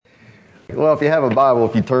Well, if you have a Bible,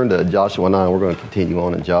 if you turn to Joshua 9, we're going to continue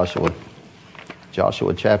on in Joshua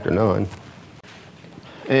chapter 9.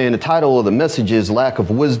 And the title of the message is Lack of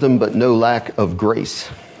Wisdom, but No Lack of Grace.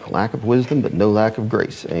 Lack of wisdom, but no lack of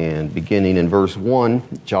grace. And beginning in verse 1,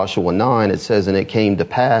 Joshua 9, it says, "And it came to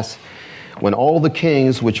pass, when all the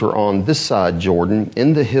kings which were on this side Jordan,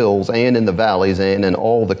 in the hills and in the valleys, and in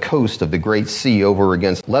all the coast of the great sea over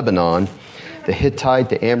against Lebanon, the Hittite,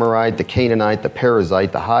 the Amorite, the Canaanite, the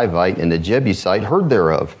Perizzite, the Hivite, and the Jebusite heard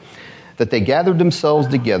thereof, that they gathered themselves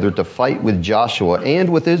together to fight with Joshua and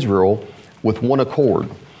with Israel with one accord.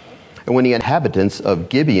 And when the inhabitants of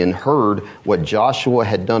Gibeon heard what Joshua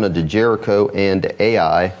had done unto Jericho and to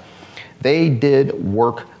Ai, they did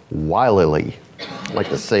work wilily," I like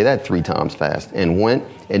to say that 3 times fast, "and went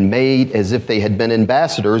and made as if they had been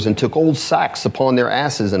ambassadors, and took old sacks upon their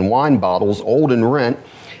asses, and wine bottles, old and rent,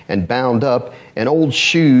 and bound up, and old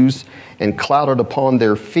shoes, and clouded upon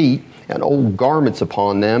their feet, and old garments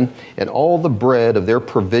upon them, and all the bread of their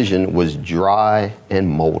provision was dry and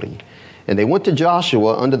moldy. And they went to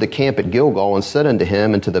Joshua unto the camp at Gilgal, and said unto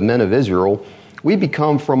him and to the men of Israel, We be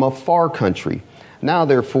come from a far country. Now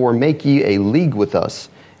therefore make ye a league with us.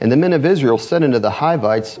 And the men of Israel said unto the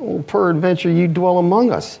Hivites, Peradventure you dwell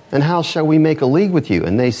among us, and how shall we make a league with you?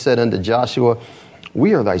 And they said unto Joshua,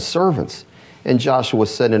 We are thy servants. And Joshua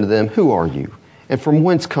said unto them, Who are you? And from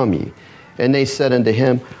whence come ye? And they said unto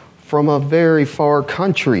him, From a very far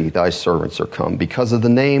country thy servants are come, because of the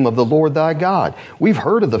name of the Lord thy God. We've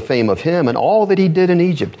heard of the fame of him, and all that he did in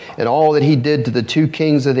Egypt, and all that he did to the 2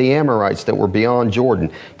 kings of the Amorites that were beyond Jordan,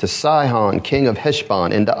 to Sihon, king of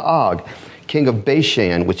Heshbon, and to Og, king of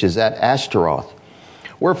Bashan, which is at Ashtaroth.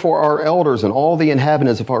 Wherefore our elders and all the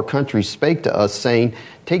inhabitants of our country spake to us, saying,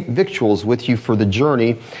 Take victuals with you for the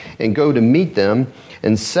journey, and go to meet them,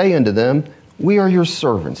 and say unto them, We are your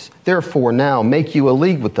servants. Therefore now make you a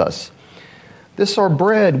league with us. This our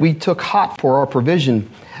bread we took hot for our provision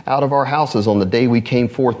out of our houses on the day we came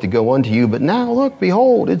forth to go unto you. But now look,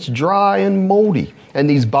 behold, it's dry and moldy. And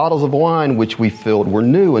these bottles of wine which we filled were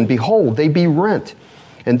new, and behold, they be rent.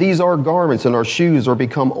 And these our garments and our shoes are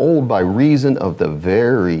become old by reason of the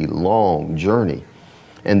very long journey.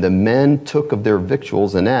 And the men took of their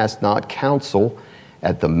victuals, and asked not counsel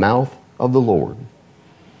at the mouth of the Lord.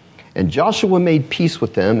 And Joshua made peace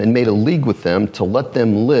with them, and made a league with them, to let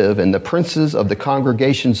them live. And the princes of the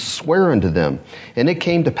congregation sware unto them. And it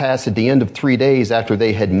came to pass at the end of 3 days, after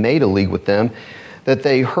they had made a league with them, that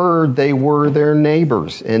they heard they were their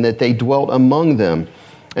neighbors, and that they dwelt among them.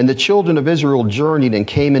 And the children of Israel journeyed and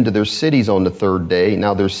came into their cities on the 3rd day.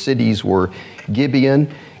 Now their cities were Gibeon,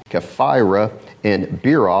 Kephirah, and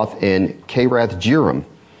Beeroth, and Kirath-Jearim.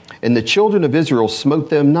 And the children of Israel smote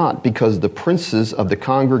them not, because the princes of the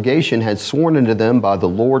congregation had sworn unto them by the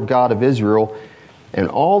Lord God of Israel. And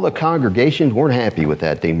all the congregations weren't happy with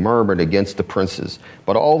that. They murmured against the princes.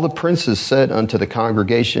 But all the princes said unto the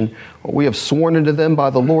congregation, We have sworn unto them by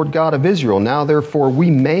the Lord God of Israel. Now therefore we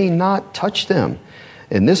may not touch them.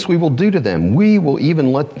 And this we will do to them. We will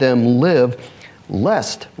even let them live,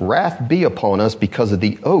 lest wrath be upon us because of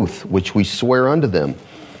the oath which we swear unto them.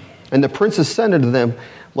 And the princes said unto them,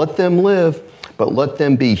 Let them live, but let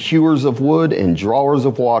them be hewers of wood and drawers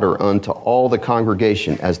of water unto all the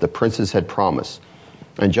congregation, as the princes had promised.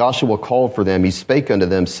 And Joshua called for them. He spake unto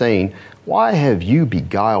them, saying, Why have you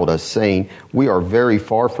beguiled us, saying, We are very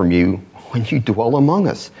far from you, when you dwell among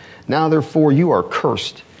us? Now therefore you are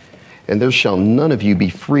cursed. And there shall none of you be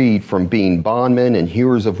freed from being bondmen and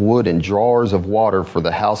hewers of wood and drawers of water for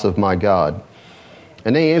the house of my God.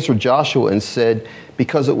 And they answered Joshua and said,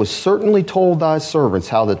 Because it was certainly told thy servants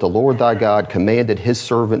how that the Lord thy God commanded his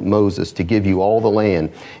servant Moses to give you all the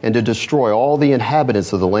land, and to destroy all the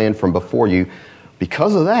inhabitants of the land from before you.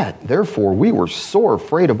 Because of that, therefore, we were sore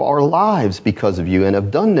afraid of our lives because of you, and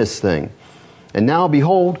have done this thing. And now,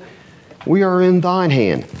 behold, we are in thine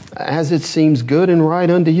hand. As it seems good and right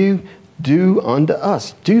unto you, do unto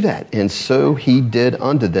us. Do that. And so he did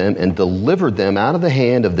unto them, and delivered them out of the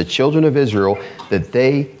hand of the children of Israel, that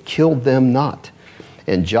they killed them not.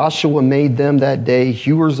 And Joshua made them that day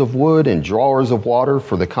hewers of wood and drawers of water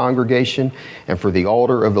for the congregation and for the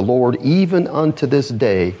altar of the Lord, even unto this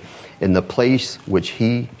day, in the place which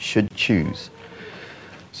he should choose.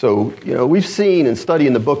 So, we've seen and studied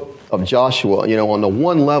in the book of Joshua, on the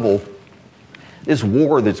one level, this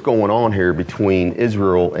war that's going on here between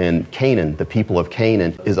Israel and Canaan, the people of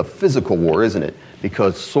Canaan, is a physical war, isn't it?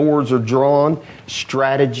 Because swords are drawn,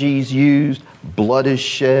 strategies used, blood is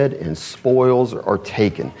shed, and spoils are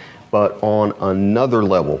taken. But on another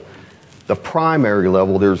level, the primary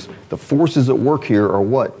level, there's the forces at work here are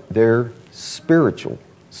what? They're spiritual.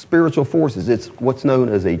 spiritual forces. It's what's known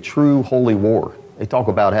as a true holy war. They talk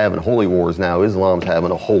about having holy wars now. Islam's having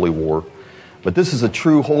a holy war. But this is a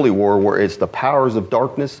true holy war where it's the powers of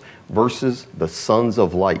darkness versus the sons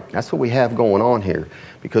of light. That's what we have going on here.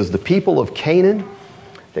 Because the people of Canaan,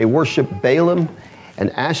 they worshiped Balaam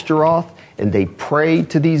and Ashtaroth, and they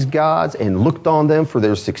prayed to these gods and looked on them for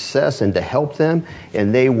their success and to help them.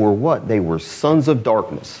 And they were what? They were sons of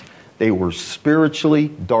darkness. They were spiritually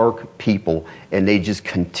dark people, and they just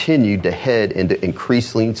continued to head into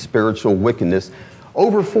increasing spiritual wickedness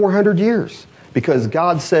over 400 years. Because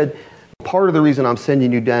God said, part of the reason I'm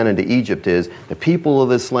sending you down into Egypt is the people of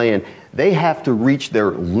this land, they have to reach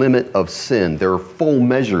their limit of sin, their full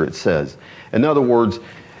measure, it says. In other words,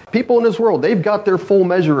 people in this world, they've got their full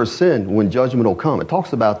measure of sin when judgment will come. It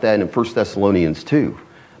talks about that in 1 Thessalonians 2.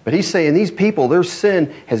 But he's saying these people, their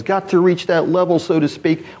sin has got to reach that level, so to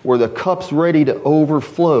speak, where the cup's ready to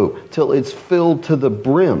overflow till it's filled to the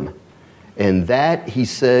brim. And that, he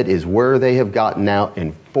said, is where they have gotten out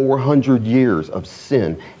in 400 years of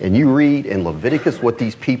sin. And you read in Leviticus what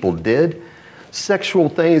these people did. Sexual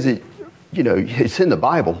things, it's in the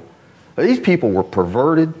Bible. But these people were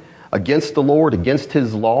perverted against the Lord, against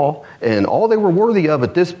his law. And all they were worthy of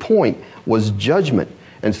at this point was judgment.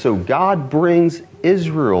 And so God brings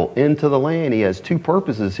Israel into the land. He has two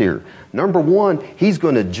purposes here. Number one, he's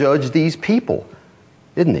going to judge these people,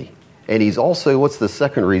 isn't he? And he's also, what's the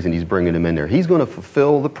second reason he's bringing them in there? He's going to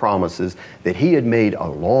fulfill the promises that he had made a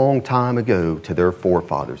long time ago to their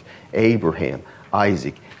forefathers, Abraham,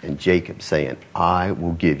 Isaac, and Jacob, saying, I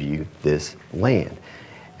will give you this land.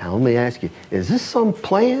 Now, let me ask you, is this some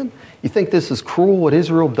plan? You think this is cruel what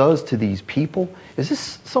Israel does to these people? Is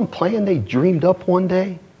this some plan they dreamed up one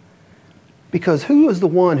day? Because who is the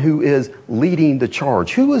one who is leading the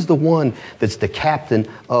charge? Who is the one that's the captain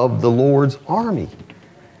of the Lord's army?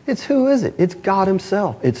 Who is it? It's God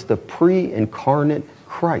himself. It's the pre-incarnate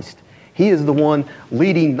Christ. He is the one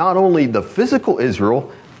leading not only the physical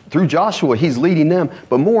Israel, through Joshua, he's leading them,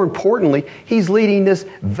 but more importantly, he's leading this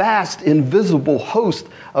vast, invisible host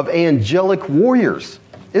of angelic warriors,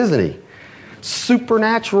 isn't he?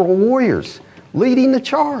 Supernatural warriors leading the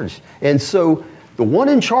charge. And so the one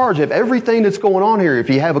in charge of everything that's going on here, if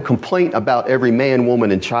you have a complaint about every man,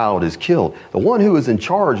 woman, and child is killed, the one who is in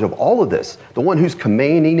charge of all of this, the one who's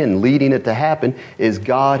commanding and leading it to happen is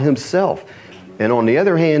God himself. And on the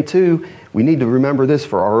other hand, too, we need to remember this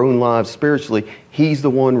for our own lives spiritually. He's the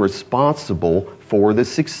one responsible for the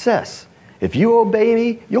success. If you obey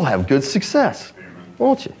me, you'll have good success,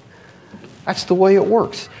 won't you? That's the way it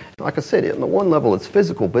works. Like I said, on the one level it's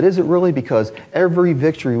physical, but is it really? Because every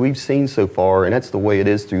victory we've seen so far, and that's the way it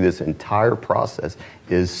is through this entire process,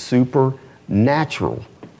 is supernatural.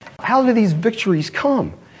 How do these victories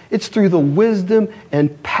come? It's through the wisdom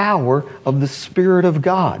and power of the Spirit of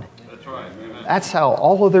God. That's right. Amen. That's how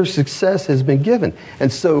all of their success has been given.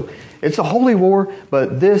 And so it's a holy war,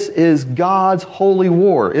 but this is God's holy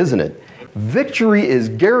war, isn't it? Victory is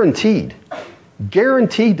guaranteed.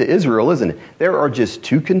 Guaranteed to Israel, isn't it? There are just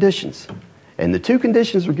two conditions. And the two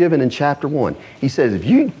conditions are given in chapter 1. He says, if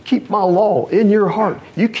you keep my law in your heart,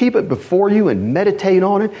 you keep it before you and meditate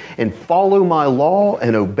on it and follow my law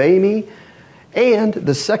and obey me. And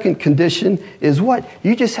the second condition is what?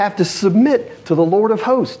 You just have to submit to the Lord of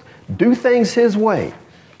hosts. Do things his way.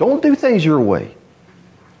 Don't do things your way.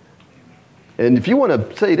 And if you want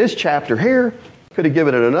to say this chapter here, could have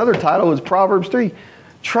given it another title, it's Proverbs 3.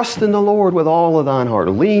 Trust in the Lord with all of thine heart.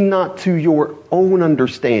 Lean not to your own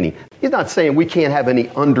understanding. He's not saying we can't have any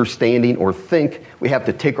understanding or think we have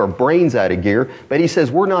to take our brains out of gear, but he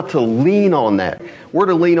says we're not to lean on that. We're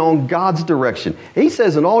to lean on God's direction. He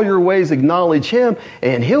says in all your ways acknowledge him,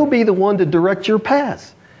 and he'll be the one to direct your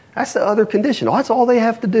paths. That's the other condition. That's all they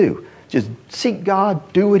have to do. Just seek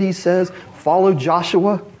God, do what he says, follow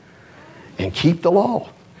Joshua, and keep the law.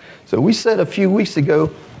 So we said a few weeks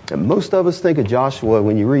ago, and most of us think of Joshua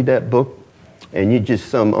when you read that book and you're just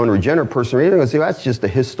some unregenerate person reading it, and say, well, that's just a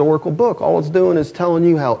historical book. All it's doing is telling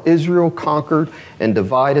you how Israel conquered and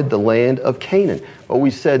divided the land of Canaan. But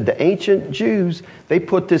we said the ancient Jews, they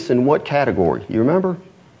put this in what category? You remember?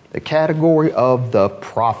 The category of the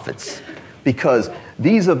prophets. Because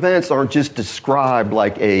these events aren't just described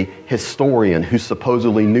like a historian who's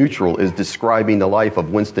supposedly neutral is describing the life of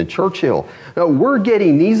Winston Churchill. No, we're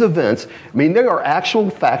getting these events. I mean, they are actual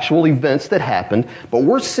factual events that happened, but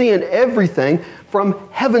we're seeing everything from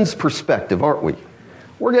heaven's perspective, aren't we?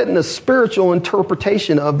 We're getting a spiritual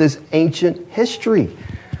interpretation of this ancient history.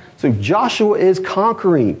 So Joshua is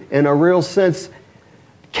conquering, in a real sense,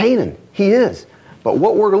 Canaan. He is. But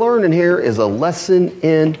what we're learning here is a lesson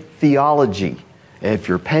in theology. And if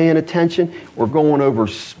you're paying attention, we're going over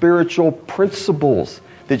spiritual principles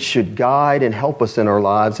that should guide and help us in our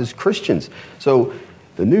lives as Christians. So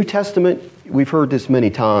the New Testament, we've heard this many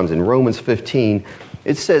times in Romans 15,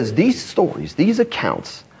 it says these stories, these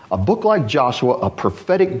accounts, a book like Joshua, a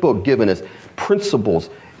prophetic book giving us principles,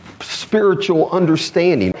 spiritual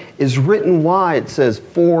understanding, is written why? It says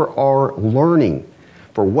for our learning.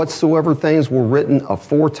 For whatsoever things were written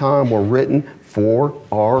aforetime were written for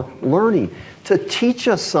our learning. To teach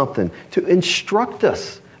us something, to instruct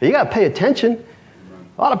us. You got to pay attention.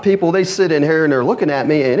 A lot of people, they sit in here and they're looking at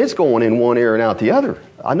me and it's going in one ear and out the other.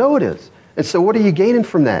 I know it is. And so what are you gaining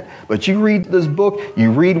from that? But you read this book,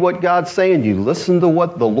 you read what God's saying, you listen to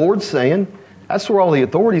what the Lord's saying. That's where all the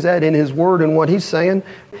authority's at, in His Word and what He's saying.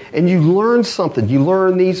 And you learn something. You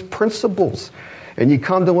learn these principles. And you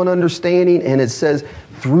come to an understanding, and it says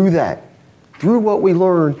through that, through what we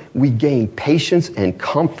learn, we gain patience and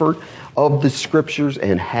comfort of the Scriptures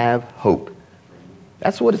and have hope.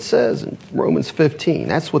 That's what it says in Romans 15.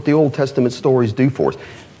 That's what the Old Testament stories do for us.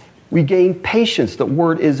 We gain patience. The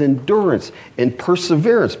word is endurance and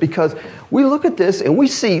perseverance, because we look at this and we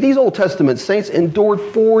see these Old Testament saints endured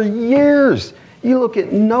for years. You look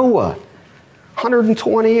at Noah,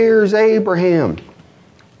 120 years, Abraham,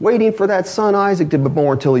 waiting for that son Isaac to be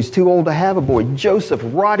born until he's too old to have a boy. Joseph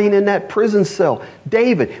rotting in that prison cell.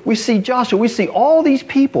 David. We see Joshua. We see all these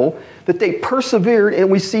people that they persevered, and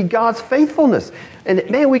we see God's faithfulness. And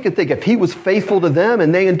man, we could think if He was faithful to them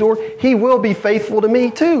and they endured, He will be faithful to me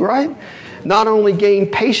too, right? Not only gain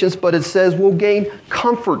patience, but it says we'll gain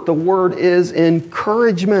comfort. The word is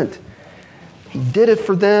encouragement. He did it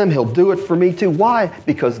for them. He'll do it for me too. Why?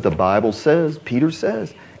 Because the Bible says, Peter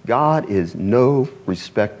says, God is no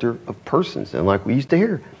respecter of persons. And like we used to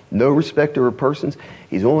hear, no respecter of persons.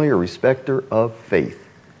 He's only a respecter of faith.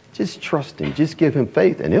 Just trust Him. Just give Him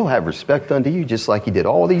faith, and He'll have respect unto you, just like He did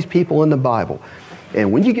all these people in the Bible.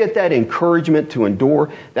 And when you get that encouragement to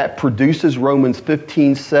endure, that produces, Romans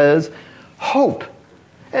 15 says, hope.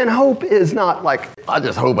 And hope is not like, I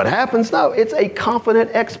just hope it happens. No, it's a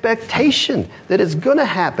confident expectation that it's going to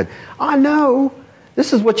happen. I know.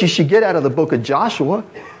 This is what you should get out of the book of Joshua.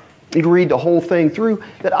 You read the whole thing through,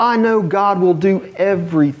 that I know God will do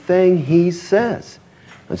everything He says.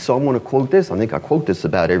 And so I want to quote this. I think I quote this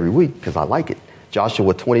about every week because I like it.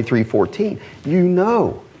 Joshua 23:14. You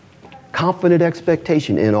know, confident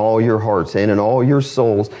expectation in all your hearts and in all your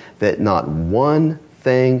souls, that not one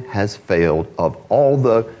thing has failed of all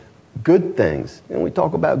the good things. And we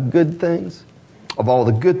talk about good things. Of all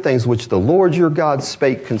the good things which the Lord your God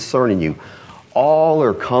spake concerning you, all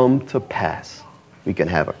are come to pass. We can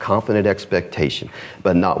have a confident expectation,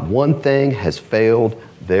 but not one thing has failed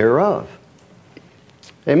thereof.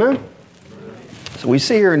 Amen? So we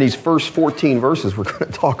see here in these first 14 verses, we're going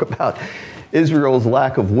to talk about Israel's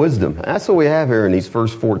lack of wisdom. That's what we have here in these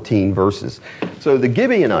first 14 verses. So the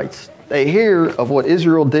Gibeonites, they hear of what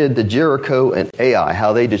Israel did to Jericho and Ai,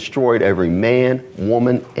 how they destroyed every man,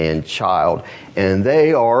 woman, and child, and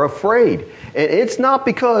they are afraid. And it's not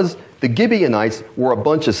because the Gibeonites were a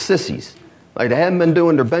bunch of sissies. Like they hadn't been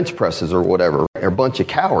doing their bench presses or whatever. They're a bunch of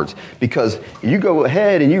cowards. Because you go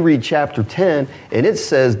ahead and you read chapter 10, and it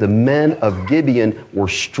says the men of Gibeon were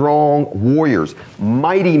strong warriors,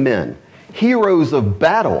 mighty men, heroes of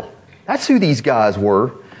battle. That's who these guys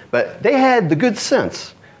were. But they had the good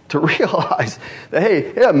sense to realize that, hey,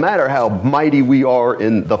 it doesn't matter how mighty we are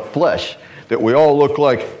in the flesh, that we all look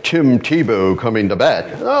like Tim Tebow coming to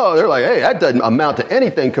bat. Oh, they're like, hey, that doesn't amount to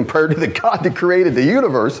anything compared to the God that created the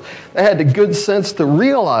universe. They had the good sense to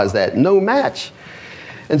realize that. No match.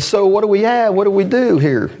 And so what do we have? What do we do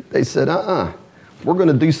here? They said, we're going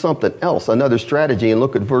to do something else, another strategy. And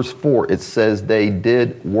look at verse 4. It says they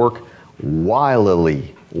did work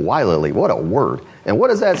wilily. Wilily, what a word. And what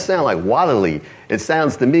does that sound like, wilily? It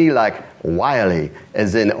sounds to me like wily,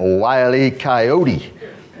 as in Wile E. Coyote.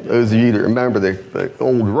 Those of you that remember the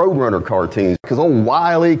old Roadrunner cartoons, because old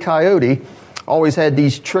Wile E. Coyote always had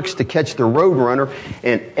these tricks to catch the Roadrunner,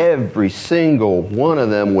 and every single one of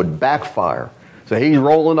them would backfire. So he's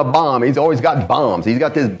rolling a bomb. He's always got bombs. He's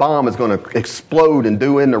got this bomb that's going to explode and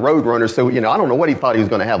do in the Roadrunner. So, I don't know what he thought he was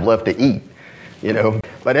going to have left to eat,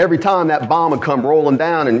 But every time that bomb would come rolling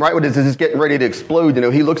down, and right when it's just getting ready to explode,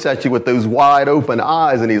 he looks at you with those wide open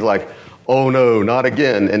eyes, and he's like, oh no, not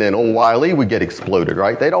again. And then old Wile E. would get exploded,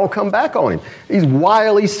 right? They'd all come back on him. These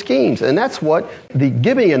wily schemes. And that's what the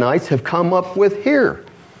Gibeonites have come up with here.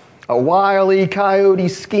 A Wile E. Coyote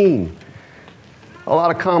scheme. A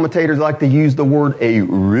lot of commentators like to use the word a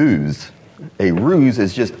ruse. A ruse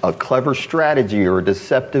is just a clever strategy or a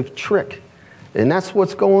deceptive trick. And that's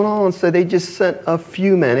what's going on. So they just sent a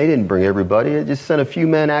few men. They didn't bring everybody. They just sent a few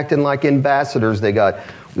men acting like ambassadors. They got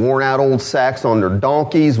worn out old sacks on their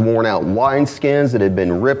donkeys, worn out wineskins that had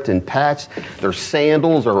been ripped and patched. Their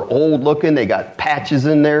sandals are old looking. They got patches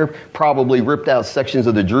in there, probably ripped out sections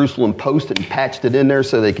of the Jerusalem Post and patched it in there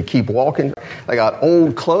so they could keep walking. They got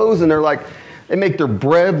old clothes, and they make their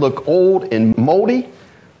bread look old and moldy.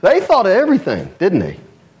 They thought of everything, didn't they?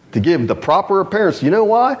 To give the proper appearance. You know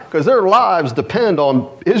why? Because their lives depend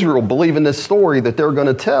on Israel believing this story that they're going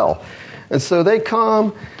to tell. And so they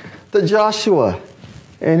come to Joshua,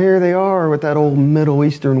 and here they are with that old Middle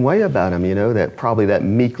Eastern way about them, that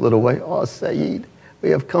meek little way. Oh, Sayyid, we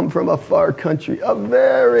have come from a far country, a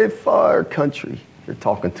very far country. They're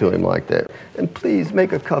talking to him like that. And please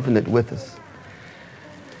make a covenant with us.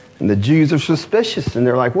 And the Jews are suspicious, and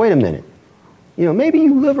they're like, wait a minute. Maybe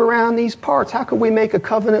you live around these parts. How can we make a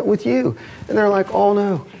covenant with you? And they're like, oh,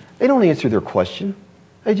 no. They don't answer their question.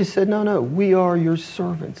 They just said, no, we are your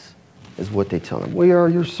servants, is what they tell them. We are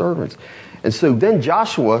your servants. And so then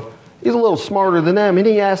Joshua, he's a little smarter than them, and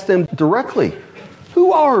he asked them directly,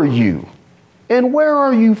 who are you? And where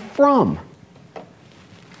are you from?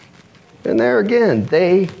 And there again,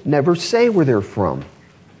 they never say where they're from.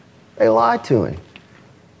 They lie to him.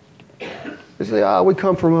 They say, we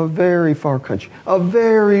come from a very far country. A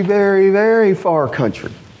very, very, very far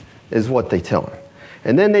country is what they tell him.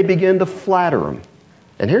 And then they begin to flatter him.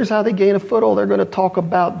 And here's how they gain a foothold. They're going to talk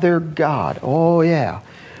about their God. Oh, yeah.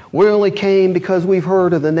 We only came because we've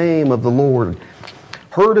heard of the name of the Lord,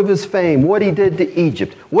 heard of his fame, what he did to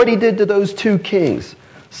Egypt, what he did to those two kings,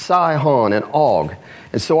 Sihon and Og.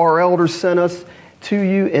 And so our elders sent us to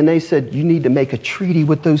you, and they said, you need to make a treaty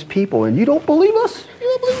with those people. And you don't believe us?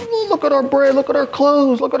 Look at our bread, look at our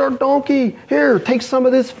clothes, look at our donkey. Here, take some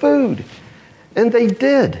of this food. And they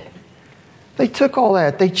did. They took all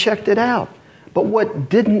that. They checked it out. But what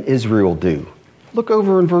didn't Israel do? Look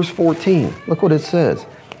over in verse 14. Look what it says.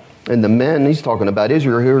 And the men, he's talking about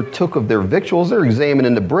Israel here, took of their victuals. They're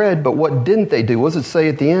examining the bread. But what didn't they do? What does it say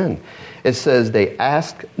at the end? It says, they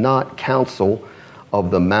asked not counsel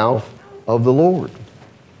of the mouth of the Lord.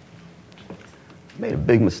 Made a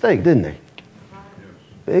big mistake, didn't they?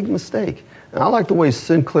 Big mistake. And I like the way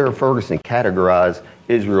Sinclair Ferguson categorized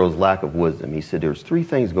Israel's lack of wisdom. He said there's three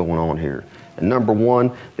things going on here. And number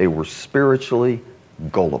one, they were spiritually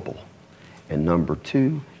gullible. And number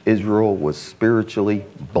two, Israel was spiritually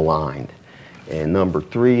blind. And number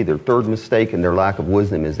three, their third mistake in their lack of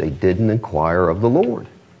wisdom is they didn't inquire of the Lord.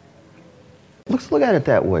 Let's look at it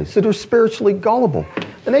that way. So they're spiritually gullible.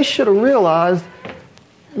 And they should have realized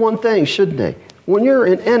one thing, shouldn't they? When you're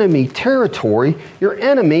in enemy territory, your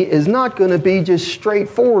enemy is not going to be just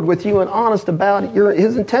straightforward with you and honest about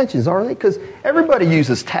his intentions, are they? Because everybody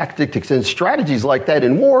uses tactics and strategies like that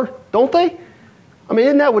in war, don't they? I mean,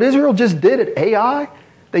 isn't that what Israel just did at Ai?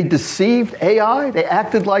 They deceived Ai. They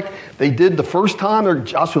acted like they did the first time.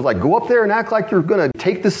 Joshua was like, go up there and act like you're going to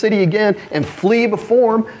take the city again and flee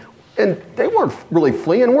before them. And they weren't really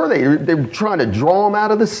fleeing, were they? They were trying to draw them out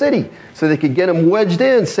of the city so they could get them wedged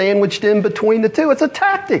in, sandwiched in between the two. It's a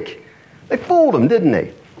tactic. They fooled them, didn't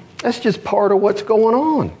they? That's just part of what's going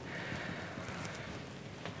on.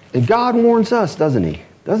 And God warns us, doesn't he?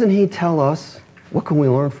 Doesn't he tell us, what can we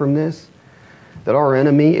learn from this? That our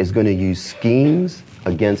enemy is going to use schemes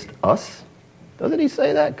against us. Doesn't he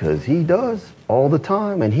say that? Because he does all the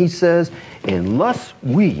time. And he says, unless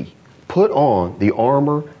we put on the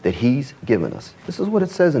armor that he's given us. This is what it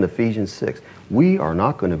says in Ephesians 6. We are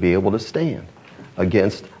not going to be able to stand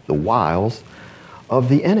against the wiles of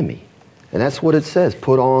the enemy. And that's what it says.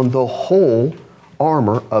 Put on the whole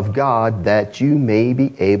armor of God that you may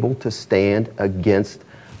be able to stand against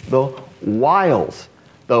the wiles,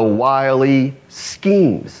 the wily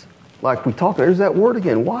schemes. Like we talked, there's that word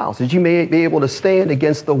again, wiles. That you may be able to stand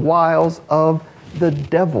against the wiles of the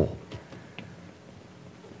devil.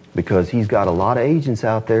 Because he's got a lot of agents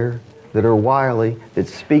out there that are wily, that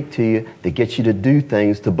speak to you, that get you to do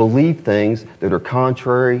things, to believe things that are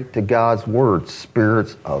contrary to God's word.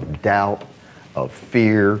 Spirits of doubt, of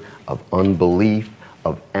fear, of unbelief,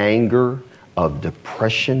 of anger, of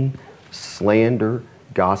depression, slander,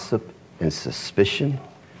 gossip, and suspicion.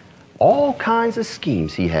 All kinds of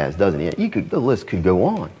schemes he has, doesn't he? The list could go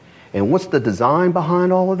on. And what's the design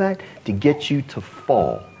behind all of that? To get you to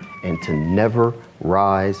fall and to never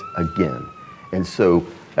rise again. And so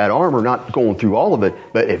that armor, not going through all of it,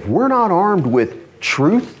 but if we're not armed with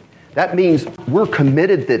truth, that means we're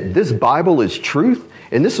committed that this Bible is truth,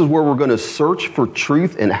 and this is where we're going to search for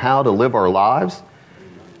truth and how to live our lives.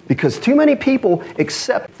 Because too many people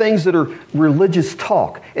accept things that are religious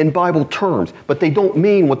talk in Bible terms, but they don't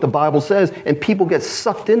mean what the Bible says, and people get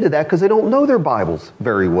sucked into that because they don't know their Bibles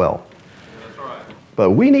very well. That's right.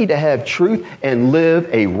 But we need to have truth and live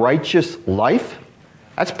a righteous life.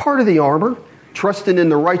 That's part of the armor, trusting in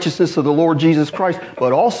the righteousness of the Lord Jesus Christ,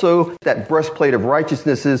 but also that breastplate of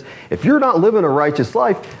righteousness is, if you're not living a righteous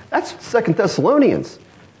life, that's 2 Thessalonians.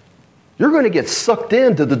 You're going to get sucked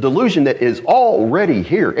into the delusion that is already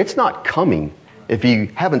here. It's not coming if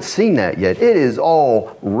you haven't seen that yet. It is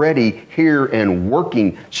already here and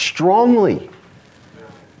working strongly.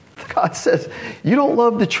 God says, you don't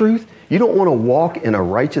love the truth, you don't want to walk in a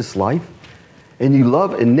righteous life, and you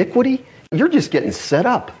love iniquity, you're just getting set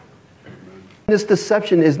up. This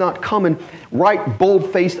deception is not coming right,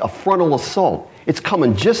 bold-faced, a frontal assault. It's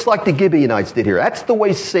coming just like the Gibeonites did here. That's the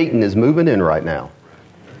way Satan is moving in right now.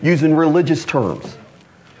 Using religious terms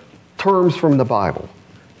from the Bible,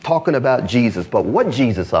 talking about Jesus. But what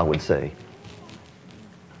Jesus, I would say?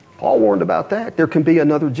 Paul warned about that. There can be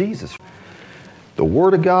another Jesus. The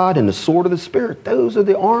Word of God and the sword of the Spirit, those are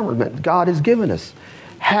the armament God has given us.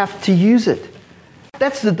 Have to use it.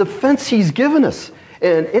 That's the defense He's given us.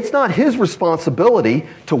 And it's not His responsibility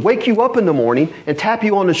to wake you up in the morning and tap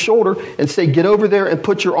you on the shoulder and say, get over there and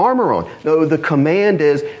put your armor on. No, the command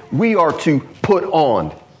is we are to put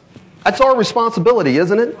on. That's our responsibility,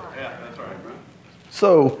 isn't it? Yeah, that's right.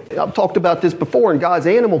 So, I've talked about this before. In God's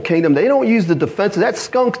animal kingdom, they don't use the defenses. That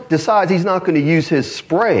skunk decides he's not going to use his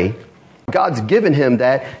spray. God's given him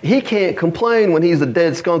that. He can't complain when he's a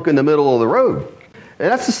dead skunk in the middle of the road.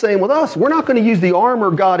 And that's the same with us. We're not going to use the armor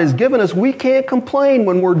God has given us. We can't complain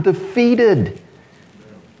when we're defeated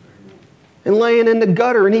and laying in the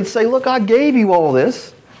gutter. And He'd say, look, I gave you all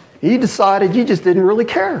this. You decided you just didn't really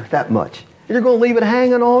care that much. And you're going to leave it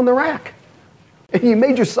hanging on the rack. And you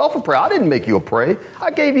made yourself a prey. I didn't make you a prey.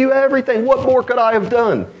 I gave you everything. What more could I have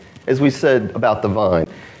done? As we said about the vine.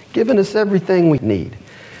 Given us everything we need.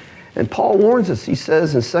 And Paul warns us. He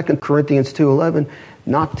says in 2 Corinthians 2:11,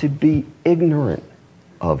 not to be ignorant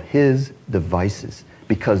of his devices.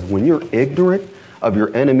 Because when you're ignorant of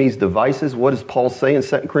your enemy's devices, what does Paul say in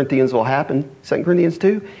 2 Corinthians will happen? 2 Corinthians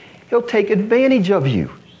 2? He'll take advantage of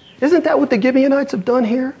you. Isn't that what the Gibeonites have done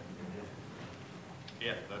here?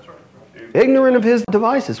 Yeah, that's right. Ignorant of his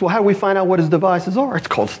devices. Well, how do we find out what his devices are? It's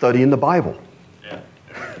called studying the Bible. Yeah.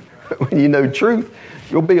 When you know truth,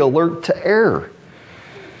 you'll be alert to error.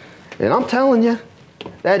 And I'm telling you,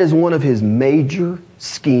 that is one of his major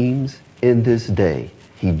schemes in this day.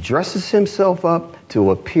 He dresses himself up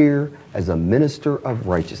to appear as a minister of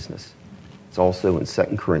righteousness. It's also in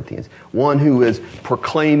 2 Corinthians. One who is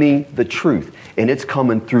proclaiming the truth. And it's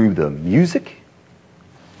coming through the music.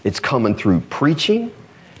 It's coming through preaching.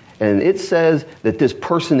 And it says that this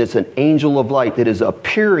person is an angel of light that is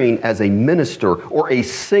appearing as a minister or a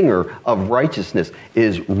singer of righteousness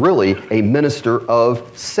is really a minister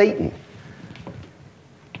of Satan.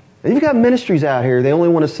 And you've got ministries out here, they only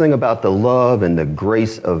want to sing about the love and the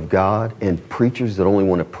grace of God, and preachers that only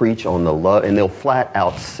want to preach on the love, and they'll flat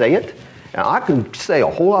out say it. Now, I can say a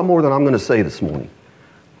whole lot more than I'm going to say this morning.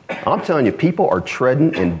 I'm telling you, people are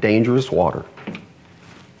treading in dangerous water.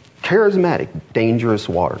 Charismatic, dangerous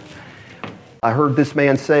water. I heard this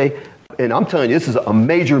man say, and I'm telling you, this is a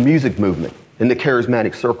major music movement in the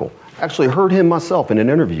charismatic circle. I actually heard him myself in an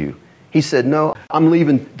interview. He said, no, I'm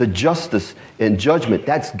leaving the justice and judgment.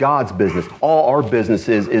 That's God's business. All our business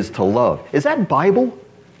is to love. Is that Bible?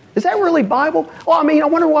 Is that really Bible? Well, I mean, I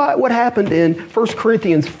wonder what happened in 1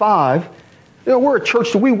 Corinthians 5. You know, we're a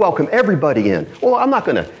church that we welcome everybody in. Well, I'm not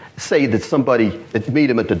going to say that somebody that meet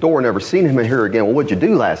him at the door, never seen him in here again. Well, what'd you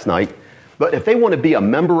do last night? But if they want to be a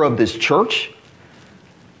member of this church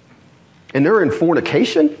and they're in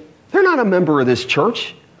fornication, they're not a member of this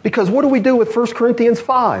church. Because what do we do with 1 Corinthians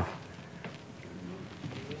 5?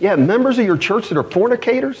 You have members of your church that are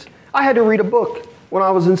fornicators? I had to read a book when I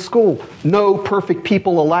was in school. No perfect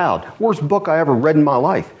people allowed. Worst book I ever read in my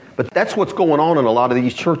life. But that's what's going on in a lot of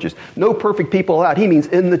these churches. No perfect people allowed. He means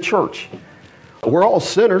in the church. We're all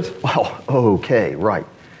sinners. Well, okay, right.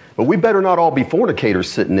 But we better not all be fornicators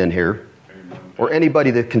sitting in here. Or anybody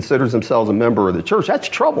that considers themselves a member of the church. That's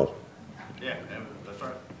trouble. Yeah, that's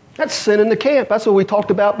right. That's sin in the camp. That's what we talked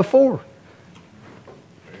about before.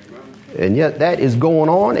 And yet that is going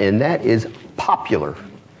on, and that is popular.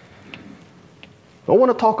 I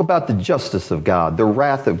want to talk about the justice of God, the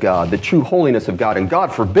wrath of God, the true holiness of God. And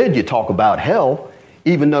God forbid you talk about hell,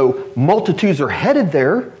 even though multitudes are headed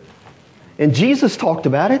there. And Jesus talked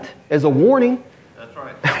about it as a warning. That's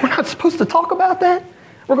right. We're not supposed to talk about that.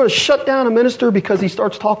 We're going to shut down a minister because he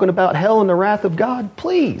starts talking about hell and the wrath of God.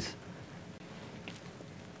 Please.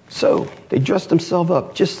 So they dressed themselves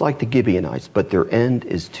up just like the Gibeonites, but their end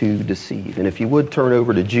is to deceive. And if you would turn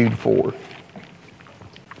over to Jude 4.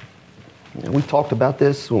 Now, we talked about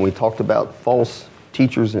this when we talked about false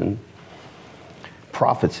teachers and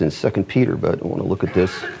prophets in 2 Peter, but I want to look at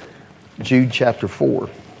this. Jude chapter 4.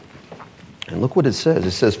 And look what it says.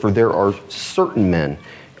 It says, "For there are certain men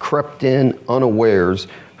crept in unawares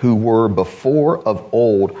who were before of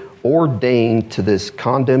old ordained to this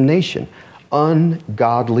condemnation,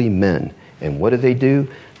 ungodly men." And what do?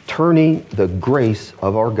 Turning the grace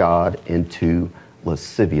of our God into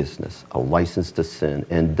lasciviousness, a license to sin,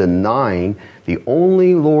 and denying the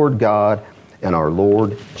only Lord God and our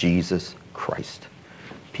Lord Jesus Christ.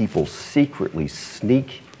 People secretly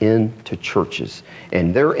sneak into churches,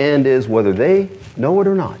 and their end is, whether they know it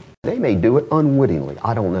or not, they may do it unwittingly,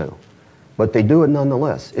 I don't know, but they do it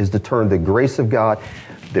nonetheless, is to turn the grace of God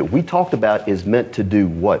that we talked about is meant to do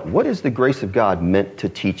what? What is the grace of God meant to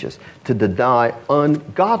teach us? To deny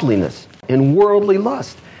ungodliness and worldly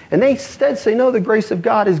lust. And they instead say, no, the grace of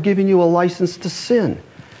God is giving you a license to sin.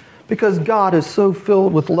 Because God is so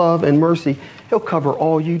filled with love and mercy, He'll cover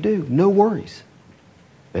all you do. No worries.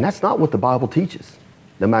 And that's not what the Bible teaches,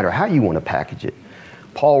 no matter how you want to package it.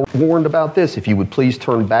 Paul warned about this. If you would please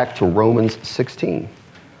turn back to Romans 16.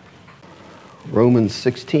 Romans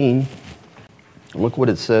 16. Look what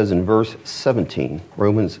it says in verse 17.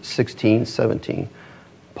 Romans 16:17.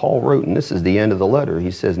 Paul wrote, and this is the end of the letter,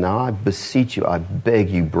 he says, "Now I beseech you, I beg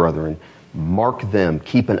you, brethren, mark them,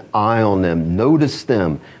 keep an eye on them, notice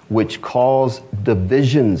them, which cause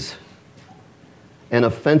divisions and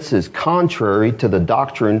offenses contrary to the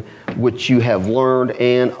doctrine which you have learned,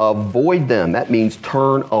 and avoid them." That means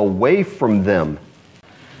turn away from them.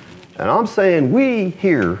 And I'm saying we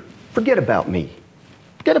here, forget about me.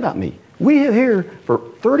 Forget about me. We have here for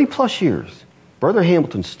 30 plus years, Brother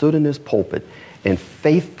Hamilton stood in this pulpit and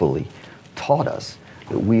faithfully taught us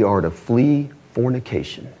that we are to flee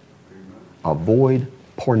fornication, avoid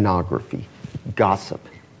pornography, gossip.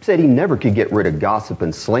 He said he never could get rid of gossip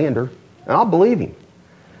and slander, and I'll believe him.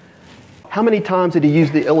 How many times did he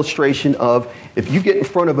use the illustration of, if you get in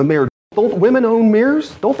front of a mirror, don't women own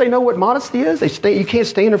mirrors? Don't they know what modesty is? You can't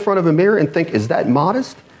stand in front of a mirror and think, is that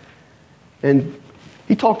modest? And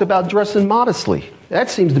he talked about dressing modestly. That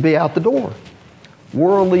seems to be out the door.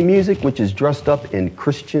 Worldly music, which is dressed up in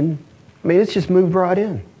Christian, it's just moved right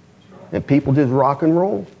in. And people just rock and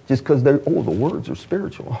roll just because the words are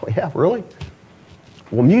spiritual. Oh, yeah, really?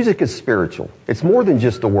 Well, music is spiritual. It's more than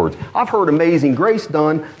just the words. I've heard Amazing Grace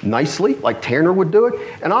done nicely, like Tanner would do it,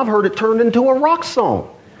 and I've heard it turned into a rock song.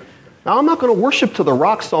 Now, I'm not going to worship to the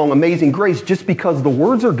rock song Amazing Grace just because the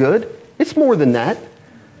words are good. It's more than that.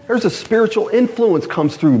 There's a spiritual influence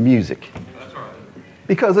comes through music. That's right.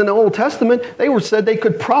 Because in the Old Testament, they were said they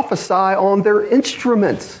could prophesy on their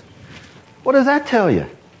instruments. What does that tell you?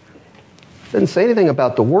 Doesn't say anything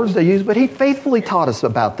about the words they use, but he faithfully taught us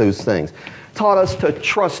about those things. Taught us to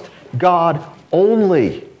trust God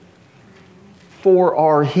only for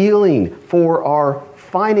our healing, for our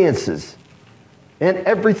finances, and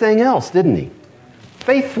everything else, didn't he?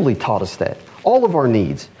 Faithfully taught us that. All of our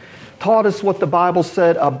needs. Taught us what the Bible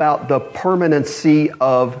said about the permanency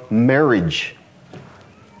of marriage.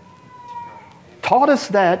 Taught us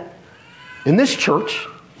that in this church,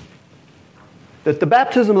 that the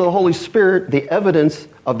baptism of the Holy Spirit, the evidence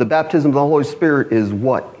of the baptism of the Holy Spirit is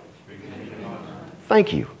what?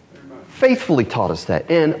 Thank you. Faithfully taught us that.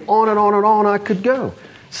 And on and on and on I could go.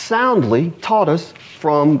 Soundly taught us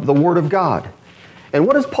from the Word of God. And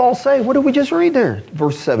what does Paul say? What did we just read there?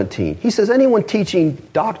 Verse 17. He says, anyone teaching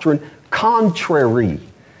doctrine contrary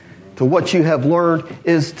to what you have learned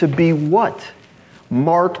is to be what?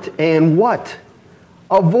 Marked and what?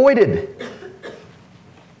 Avoided.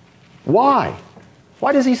 Why?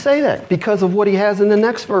 Why does he say that? Because of what he has in the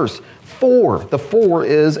next verse. For. The for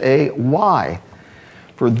is a why.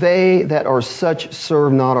 For they that are such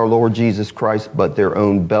serve not our Lord Jesus Christ, but their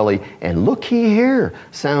own belly. And look ye here,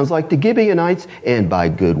 sounds like the Gibeonites. And by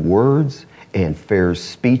good words and fair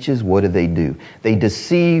speeches, what do? They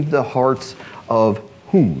deceive the hearts of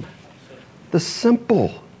whom? The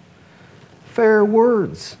simple. Fair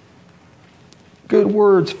words. Good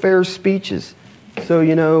words, fair speeches. So,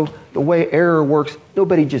 the way error works,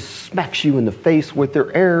 nobody just smacks you in the face with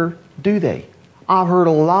their error, do they? I've heard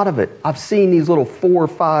a lot of it. I've seen these little 4 or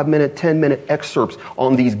 5 minute, 10-minute excerpts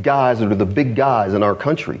on these guys that are the big guys in our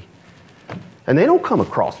country. And they don't come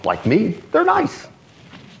across like me. They're nice.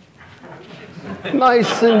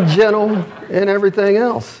 Nice and gentle and everything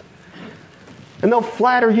else. And they'll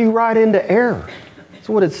flatter you right into error. That's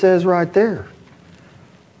what it says right there.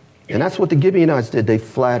 And that's what the Gibeonites did. They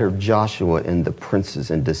flattered Joshua and the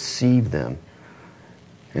princes and deceived them.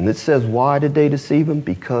 And it says, why did they deceive them?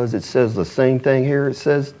 Because it says the same thing here. It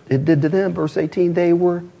says it did to them. Verse 18, they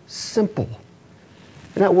were simple.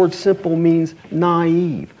 And that word simple means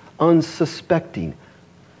naive, unsuspecting,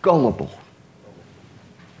 gullible.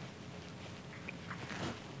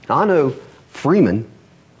 Now, I know Freeman,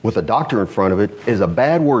 with a doctor in front of it, is a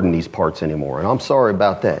bad word in these parts anymore. And I'm sorry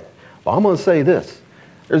about that. But I'm going to say this.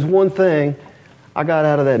 There's one thing I got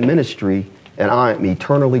out of that ministry and I am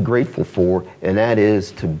eternally grateful for, and that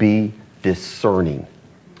is to be discerning.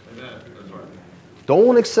 Amen. That's right.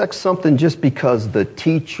 Don't accept something just because the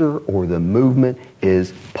teacher or the movement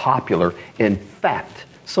is popular. In fact,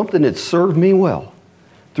 something that served me well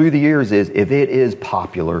through the years is if it is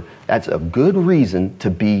popular, that's a good reason to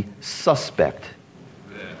be suspect.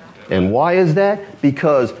 And why is that?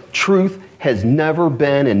 Because truth has never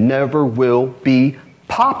been and never will be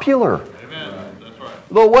popular. Amen. That's right.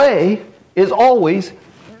 The way is always,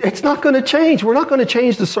 it's not going to change. We're not going to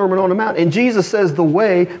change the Sermon on the Mount. And Jesus says the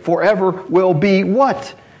way forever will be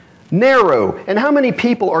what? Narrow. And how many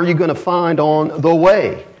people are you going to find on the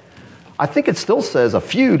way? I think it still says a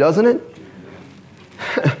few, doesn't it?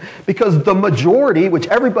 Because the majority, which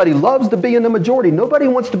everybody loves to be in the majority, nobody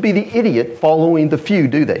wants to be the idiot following the few,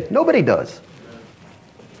 do they? Nobody does.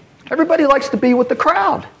 Everybody likes to be with the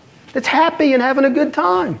crowd that's happy and having a good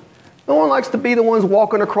time. No one likes to be the ones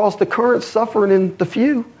walking across the current suffering in the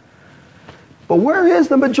few. But where is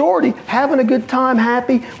the majority? Having a good time,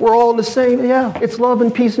 happy, we're all the same. Yeah, it's love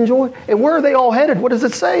and peace and joy. And where are they all headed? What does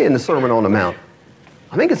it say in the Sermon on the Mount?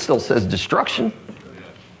 I think it still says destruction.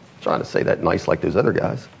 I'm trying to say that nice like those other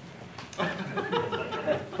guys.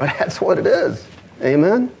 But that's what it is.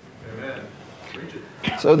 Amen? Amen. Preach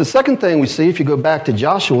it. So the second thing we see, if you go back to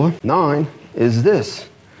Joshua 9, is this.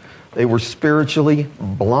 They were spiritually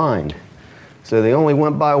blind. So they only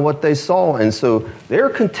went by what they saw. And so they're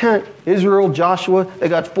content, Israel, Joshua, they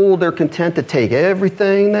got fooled. They're content to take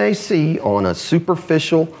everything they see on a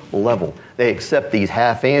superficial level. They accept these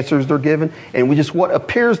half answers they're given, and we just what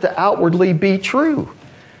appears to outwardly be true.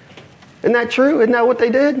 Isn't that true? Isn't that what they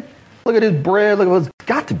did? Look at his bread. Look at what's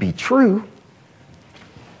got to be true.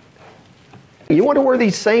 You wonder where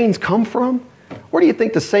these sayings come from? Where do you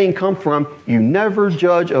think the saying come from? You never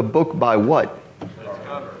judge a book by what?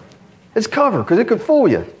 Its cover, because it could fool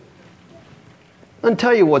you. Doesn't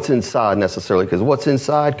tell you what's inside necessarily, because what's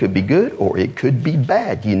inside could be good or it could be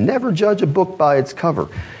bad. You never judge a book by its cover.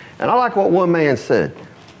 And I like what one man said.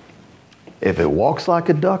 If it walks like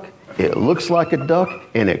a duck, it looks like a duck,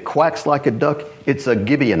 and it quacks like a duck, it's a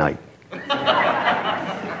Gibeonite.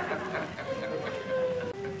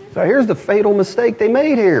 So here's the fatal mistake they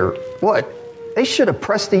made here. What? They should have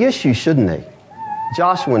pressed the issue, shouldn't they?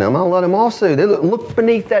 Joshua and them, I'll let them also. They look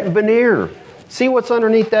beneath that veneer. See what's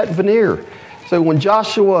underneath that veneer. So when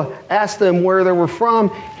Joshua asked them where they were from,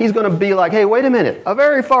 he's going to be like, hey, wait a minute. A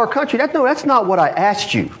very far country. No, that's not what I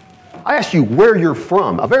asked you. I asked you where you're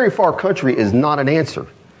from. A very far country is not an answer.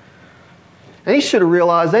 And he should have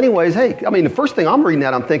realized anyways, hey, the first thing I'm reading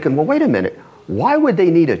that, I'm thinking, well, wait a minute. Why would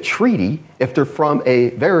they need a treaty if they're from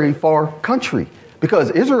a very far country?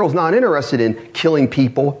 Because Israel's not interested in killing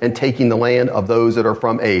people and taking the land of those that are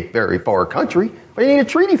from a very far country. What do you need a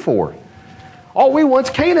treaty for? All we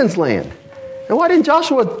want's Canaan's land. And why didn't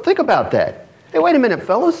Joshua think about that? Hey, wait a minute,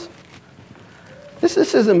 fellas. This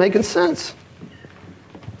isn't making sense.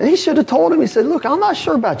 And he should have told him, he said, look, I'm not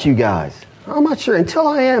sure about you guys. I'm not sure. Until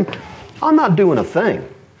I am, I'm not doing a thing.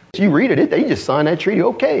 You read it, they just sign that treaty.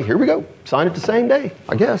 Okay, here we go. Sign it the same day,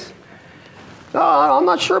 I guess. No, I'm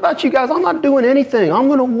not sure about you guys. I'm not doing anything. I'm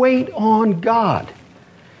going to wait on God.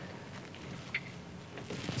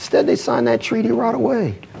 Instead, they signed that treaty right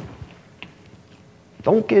away.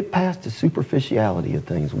 Don't get past the superficiality of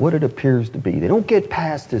things, what it appears to be. They don't get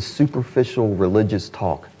past this superficial religious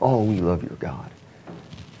talk. Oh, we love your God.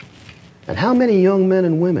 And how many young men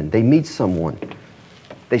and women, they meet someone,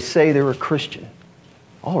 they say they're a Christian.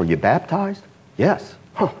 Oh, are you baptized? Yes.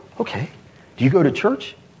 Huh, okay. Do you go to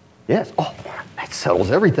church? Yes. Oh, that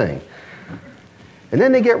settles everything. And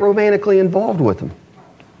then they get romantically involved with them.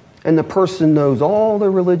 And the person knows all the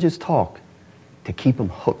religious talk to keep them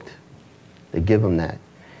hooked. They give them that.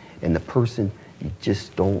 And the person, you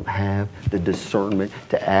just don't have the discernment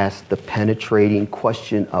to ask the penetrating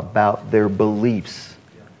question about their beliefs.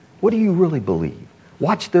 What do you really believe?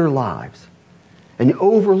 Watch their lives. And you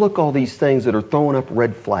overlook all these things that are throwing up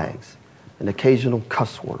red flags. An occasional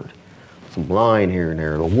cuss word. Some lying here and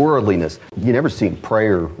there, the worldliness. You never see them pray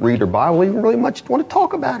or read their Bible, even really much want to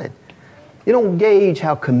talk about it. You don't gauge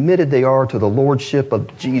how committed they are to the lordship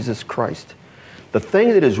of Jesus Christ. The thing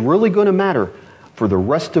that is really going to matter for the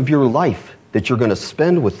rest of your life that you're going to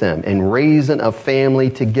spend with them and raising a family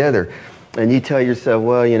together. And you tell yourself,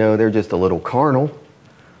 well, they're just a little carnal.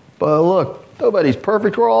 But look, nobody's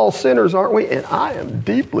perfect. We're all sinners, aren't we? And I am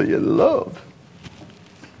deeply in love.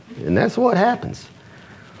 And that's what happens.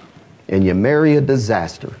 And you marry a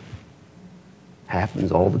disaster.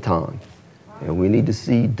 Happens all the time. And we need to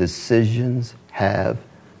see decisions have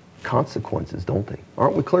consequences, don't they?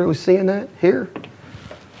 Aren't we clearly seeing that here?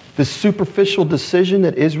 The superficial decision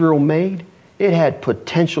that Israel made, it had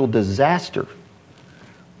potential disaster,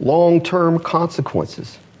 long-term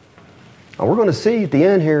consequences. Now we're going to see at the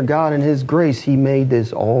end here, God in His grace, He made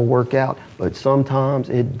this all work out, but sometimes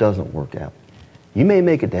it doesn't work out. You may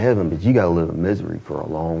make it to heaven, but you got to live in misery for a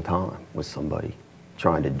long time with somebody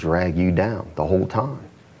trying to drag you down the whole time.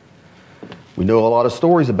 We know a lot of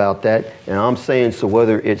stories about that, and I'm saying, so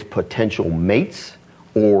whether it's potential mates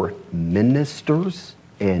or ministers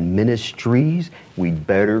and ministries, we'd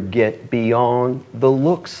better get beyond the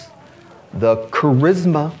looks, the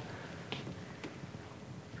charisma.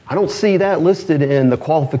 I don't see that listed in the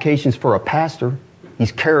qualifications for a pastor.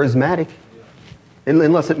 He's charismatic,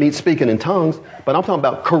 unless it means speaking in tongues, but I'm talking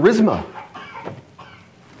about charisma.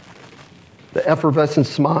 The effervescent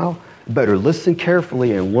smile. Better listen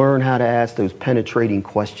carefully and learn how to ask those penetrating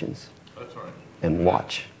questions. That's right. And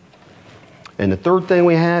watch. And the third thing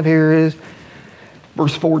we have here is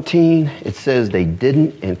verse 14. It says they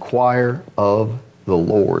didn't inquire of the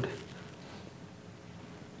Lord.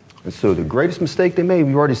 And so the greatest mistake they made,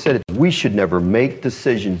 we've already said it, we should never make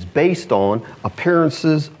decisions based on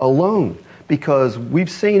appearances alone. Because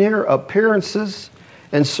we've seen here appearances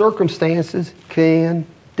and circumstances can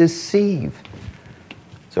deceive.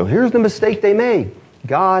 So here's the mistake they made.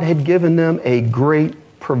 God had given them a great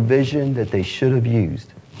provision that they should have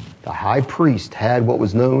used. The high priest had what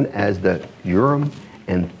was known as the Urim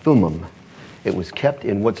and Thummim. It was kept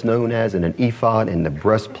in what's known as an ephod and the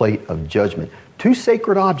breastplate of judgment. Two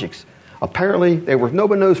sacred objects. Apparently,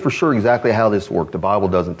 nobody knows for sure exactly how this worked. The Bible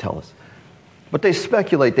doesn't tell us. But they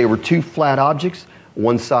speculate they were two flat objects.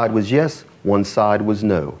 One side was yes, one side was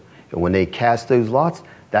no. And when they cast those lots,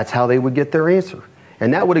 that's how they would get their answer.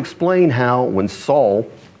 And that would explain how when Saul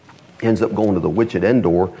ends up going to the witch at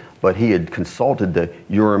Endor, but he had consulted the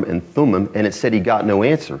Urim and Thummim, and it said he got no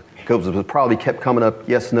answer. Because it probably kept coming up,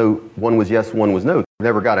 yes, no, one was yes, one was no.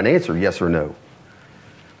 Never got an answer, yes or no.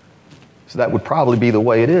 So that would probably be the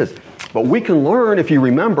way it is. But we can learn, if you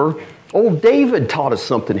remember, old David taught us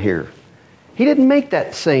something here. He didn't make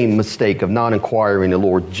that same mistake of not inquiring the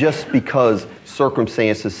Lord just because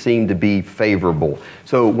circumstances seemed to be favorable.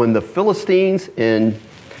 So when the Philistines in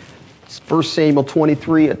 1 Samuel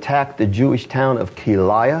 23 attacked the Jewish town of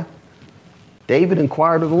Keilah, David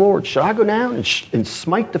inquired of the Lord, should I go down and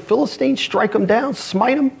smite the Philistines, strike them down,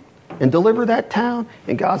 smite them, and deliver that town?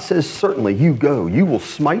 And God says, certainly, you go. You will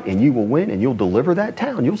smite and you will win and you'll deliver that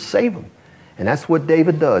town. You'll save them. And that's what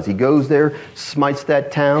David does. He goes there, smites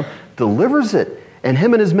that town, delivers it, and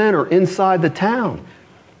him and his men are inside the town.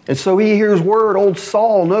 And so he hears word, old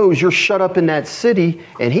Saul knows you're shut up in that city,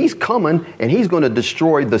 and he's coming, and he's going to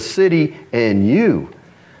destroy the city and you.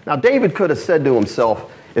 Now, David could have said to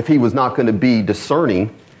himself, if he was not going to be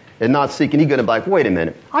discerning and not seeking, he's going to be like, wait a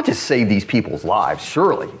minute, I'll just save these people's lives.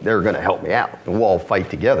 Surely they're going to help me out, and we'll all fight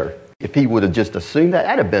together. If he would have just assumed that,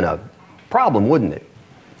 that'd have been a problem, wouldn't it?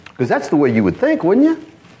 Because that's the way you would think, wouldn't you?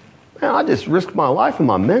 Man, I just risked my life and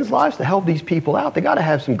my men's lives to help these people out. They got to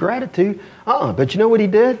have some gratitude. But you know what he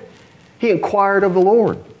did? He inquired of the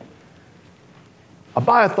Lord.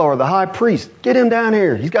 Abiathar, the high priest, get him down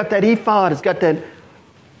here. He's got that ephod. It's got that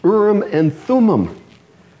Urim and Thummim.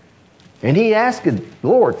 And he asked the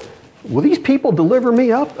Lord, will these people deliver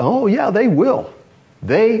me up? Oh, yeah, they will.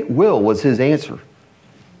 They will was his answer.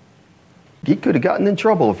 He could have gotten in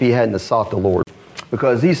trouble if he hadn't sought the Lord.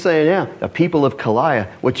 Because he's saying, yeah, the people of Keilah,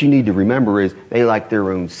 what you need to remember is they like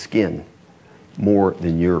their own skin more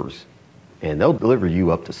than yours. And they'll deliver you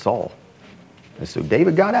up to Saul. And so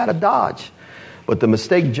David got out of Dodge. But the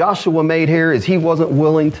mistake Joshua made here is he wasn't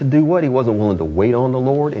willing to do what? He wasn't willing to wait on the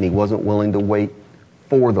Lord, and he wasn't willing to wait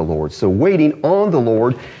for the Lord. So waiting on the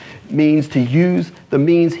Lord means to use the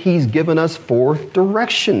means he's given us for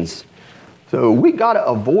directions. So we got to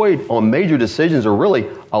avoid on major decisions, or really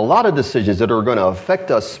a lot of decisions that are going to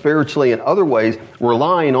affect us spiritually in other ways,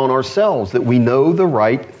 relying on ourselves that we know the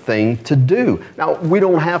right thing to do. Now, we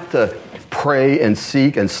don't have to pray and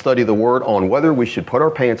seek and study the Word on whether we should put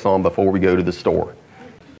our pants on before we go to the store.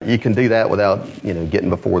 You can do that without, getting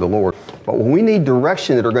before the Lord. But when we need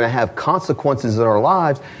direction that are going to have consequences in our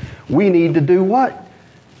lives, we need to do what?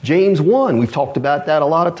 James 1, we've talked about that a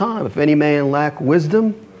lot of time. If any man lack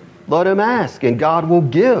wisdom, let him ask, and God will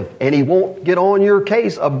give, and he won't get on your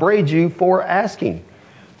case, upbraid you for asking.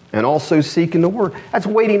 And also seeking the word. That's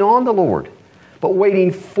waiting on the Lord. But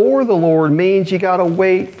waiting for the Lord means you got to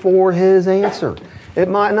wait for his answer. It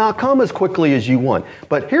might not come as quickly as you want.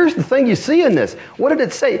 But here's the thing you see in this. What did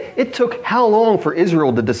it say? It took how long for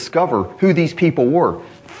Israel to discover who these people were?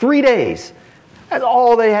 3 days. That's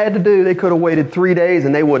all they had to do. They could have waited 3 days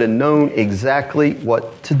and they would have known exactly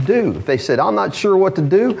what to do. If they said, I'm not sure what to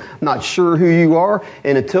do, I'm not sure who you are,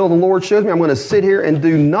 and until the Lord shows me, I'm going to sit here and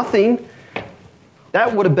do nothing,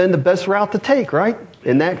 that would have been the best route to take, right?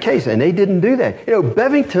 In that case. And they didn't do that.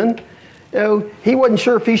 Bevington, he wasn't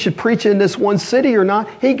sure if he should preach in this one city or not.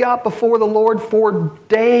 He got before the Lord for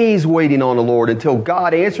days waiting on the Lord until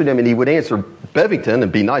God answered him, and he would answer Bevington,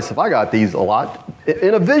 and be nice if I got these a lot,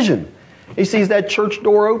 in a vision. He sees that church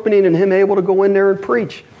door opening and him able to go in there and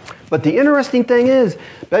preach. But the interesting thing is,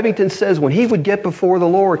 Bevington says when he would get before the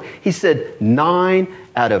Lord, he said 9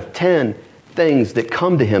 out of 10 things that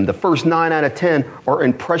come to him, the first 9 out of 10 are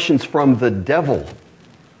impressions from the devil.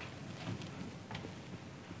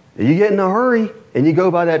 You get in a hurry and you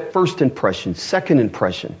go by that first impression, second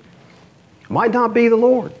impression. It might not be the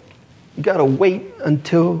Lord. You got to wait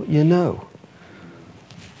until you know.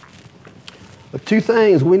 But 2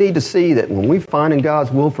 things we need to see, that when we find in God's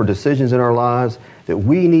will for decisions in our lives, that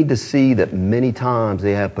we need to see that many times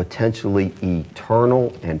they have potentially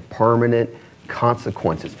eternal and permanent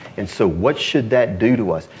consequences. And so what should that do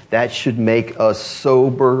to us? That should make us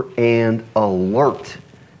sober and alert,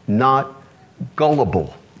 not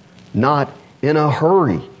gullible, not in a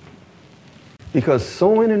hurry. Because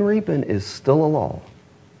sowing and reaping is still a law.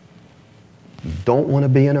 You don't want to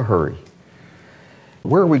be in a hurry.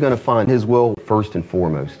 Where are we going to find his will first and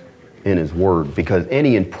foremost? In his word. Because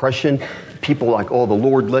any impression, people like, the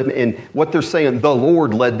Lord led me, and what they're saying the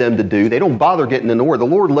Lord led them to do, they don't bother getting in the word. The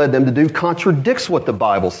Lord led them to do contradicts what the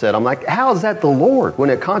Bible said. I'm like, how is that the Lord when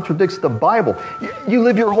it contradicts the Bible? You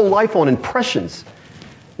live your whole life on impressions,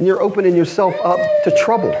 and you're opening yourself up to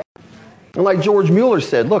trouble. And like George Mueller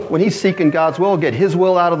said, look, when he's seeking God's will, get his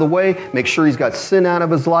will out of the way, make sure he's got sin out of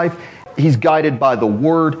his life. He's guided by the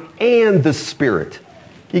Word and the Spirit.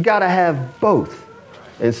 You got to have both.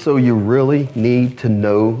 And so you really need to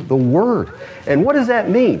know the Word. And what does that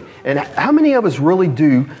mean? And how many of us really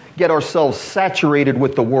do get ourselves saturated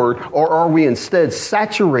with the Word, or are we instead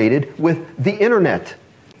saturated with the internet?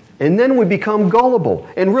 And then we become gullible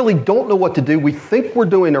and really don't know what to do. We think we're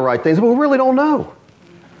doing the right things, but we really don't know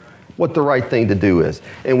what the right thing to do is.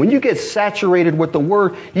 And when you get saturated with the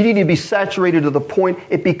Word, you need to be saturated to the point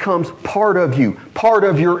it becomes part of you, part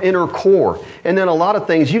of your inner core. And then a lot of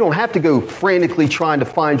things, you don't have to go frantically trying to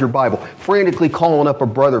find your Bible, frantically calling up a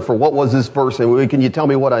brother for what was this verse, and can you tell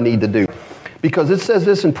me what I need to do? Because it says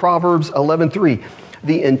this in Proverbs 11:3,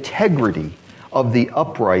 the integrity of the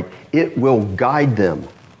upright, it will guide them.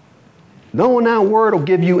 Knowing that word will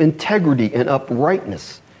give you integrity and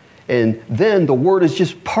uprightness. And then the word is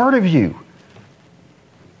just part of you.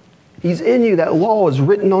 He's in you. That law is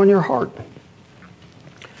written on your heart.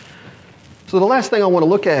 So the last thing I want to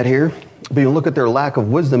look at here, be to look at their lack of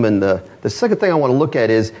wisdom. And the second thing I want to look at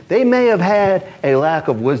is they may have had a lack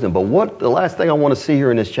of wisdom. But what the last thing I want to see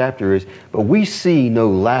here in this chapter is, but we see no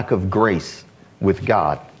lack of grace with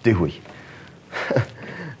God, do we?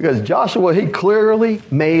 Because Joshua, he clearly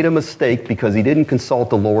made a mistake because he didn't consult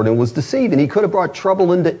the Lord and was deceived. And he could have brought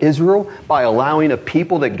trouble into Israel by allowing a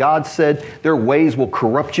people that God said their ways will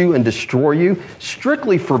corrupt you and destroy you,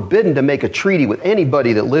 strictly forbidden to make a treaty with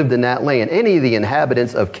anybody that lived in that land, any of the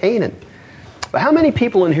inhabitants of Canaan. But how many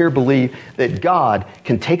people in here believe that God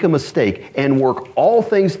can take a mistake and work all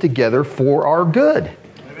things together for our good,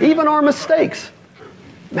 even our mistakes?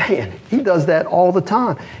 Man, he does that all the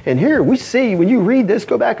time. And here we see, when you read this,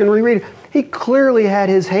 go back and reread it, he clearly had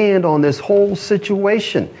his hand on this whole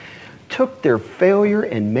situation. Took their failure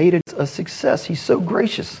and made it a success. He's so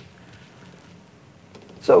gracious.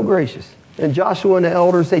 So gracious. And Joshua and the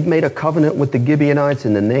elders, they made a covenant with the Gibeonites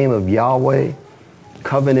in the name of Yahweh.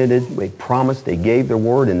 Covenanted, they promised, they gave their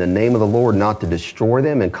word in the name of the Lord not to destroy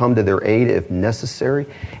them and come to their aid if necessary.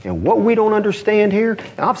 And what we don't understand here,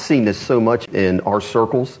 and I've seen this so much in our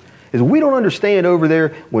circles, is we don't understand over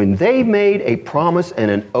there when they made a promise and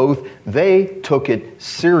an oath, they took it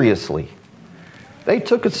seriously. They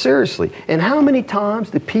took it seriously. And how many times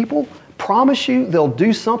do people promise you they'll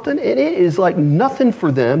do something and it is like nothing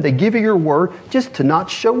for them? They give you your word just to not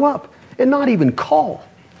show up and not even call.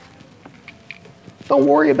 Don't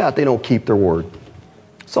worry about they don't keep their word.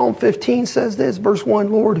 Psalm 15 says this, verse 1,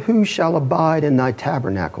 Lord, who shall abide in thy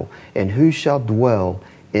tabernacle, and who shall dwell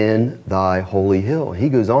in thy holy hill. He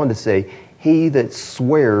goes on to say, he that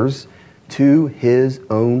swears to his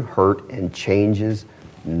own hurt and changes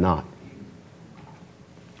not.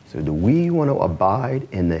 So do we want to abide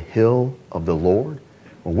in the hill of the Lord?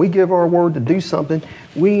 When we give our word to do something,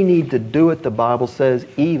 we need to do it, the Bible says,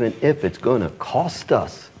 even if it's going to cost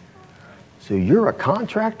us. So you're a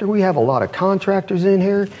contractor. We have a lot of contractors in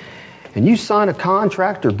here. And you sign a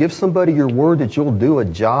contract or give somebody your word that you'll do a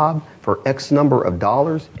job for X number of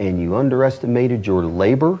dollars, and you underestimated your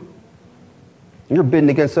labor. You're bidding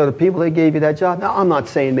against other people. They gave you that job. Now, I'm not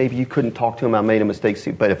saying maybe you couldn't talk to them. I made a mistake.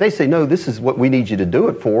 But if they say, no, this is what we need you to do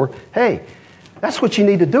it for, hey, that's what you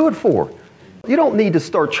need to do it for. You don't need to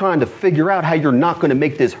start trying to figure out how you're not going to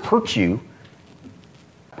make this hurt you.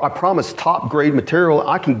 I promise top grade material.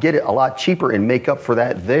 I can get it a lot cheaper and make up for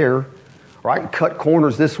that there. Or I can cut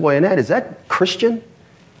corners this way and that. Is that Christian?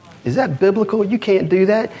 Is that biblical? You can't do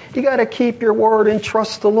that. You got to keep your word and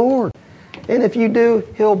trust the Lord. And if you do,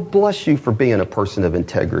 He'll bless you for being a person of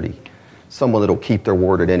integrity. Someone that'll keep their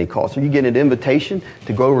word at any cost. Or you get an invitation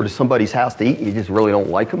to go over to somebody's house to eat and you just really don't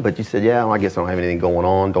like them, but you said, yeah, well, I guess I don't have anything going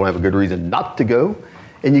on. Don't have a good reason not to go.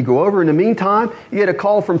 And you go over. In the meantime, you get a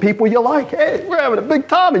call from people you like. Hey, we're having a big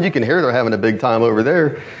time. And you can hear they're having a big time over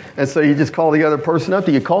there. And so you just call the other person up.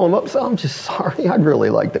 Do you call them up? So I'm just sorry. I'd really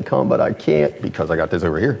like to come, but I can't because I got this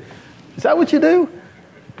over here. Is that what you do?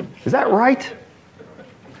 Is that right?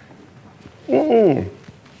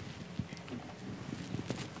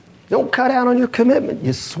 Don't cut out on your commitment.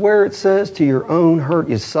 You swear, it says, to your own hurt.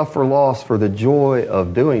 You suffer loss for the joy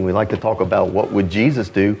of doing. We like to talk about what would Jesus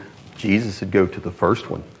do. Jesus would go to the first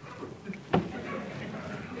one.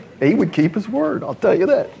 He would keep his word, I'll tell you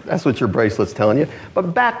that. That's what your bracelet's telling you.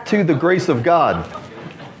 But back to the grace of God.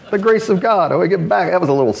 The grace of God. We get back. That was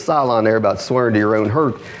a little silent there about swearing to your own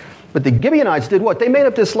hurt. But the Gibeonites did what? They made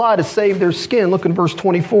up this lie to save their skin. Look in verse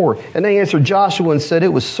 24. And they answered Joshua and said, it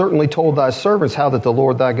was certainly told thy servants how that the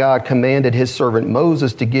Lord thy God commanded his servant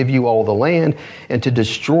Moses to give you all the land and to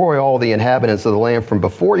destroy all the inhabitants of the land from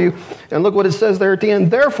before you. And look what it says there at the end.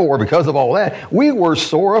 Therefore, because of all that, we were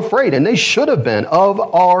sore afraid, and they should have been, of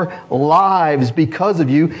our lives because of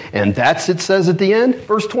you. And that's, it says at the end,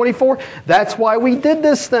 verse 24, that's why we did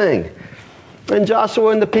this thing. And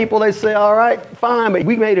Joshua and the people, they say, all right, fine, but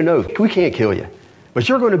we made an oath. We can't kill you. But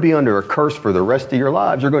you're going to be under a curse for the rest of your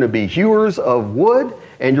lives. You're going to be hewers of wood,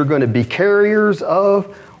 and you're going to be carriers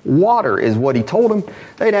of water, is what he told them.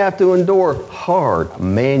 They'd have to endure hard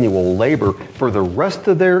manual labor for the rest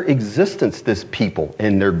of their existence, this people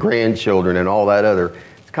and their grandchildren and all that other.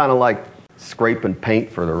 It's kind of like scraping paint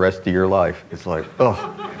for the rest of your life. It's like,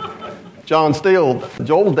 oh. John Steele,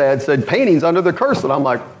 Joel's dad, said painting's under the curse. And I'm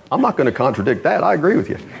like, I'm not going to contradict that. I agree with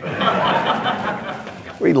you.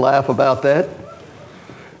 We laugh about that.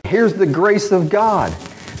 Here's the grace of God.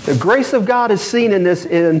 The grace of God is seen in this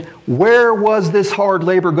in where was this hard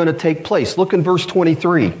labor going to take place? Look in verse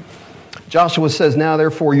 23. Joshua says, now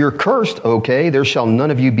therefore you're cursed, okay, there shall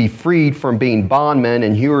none of you be freed from being bondmen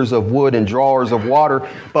and hewers of wood and drawers of water.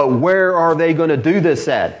 But where are they going to do this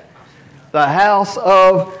at? The house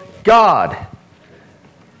of God.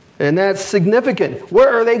 And that's significant. Where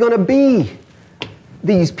are they going to be,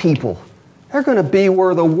 these people? They're going to be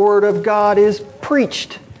where the Word of God is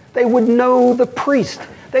preached. They would know the priest.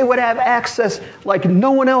 They would have access like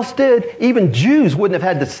no one else did. Even Jews wouldn't have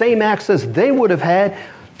had the same access they would have had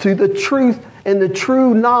to the truth and the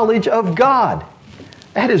true knowledge of God.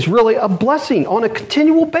 That is really a blessing. On a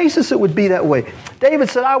continual basis, it would be that way.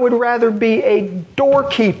 David said, I would rather be a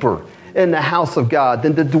doorkeeper in the house of God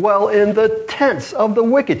than to dwell in the tents of the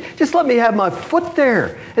wicked. Just let me have my foot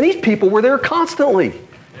there. And these people were there constantly.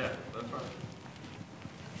 Yeah, that's right.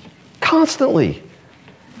 Constantly.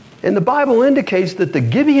 And the Bible indicates that the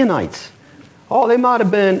Gibeonites, they might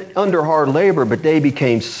have been under hard labor, but they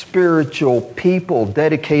became spiritual people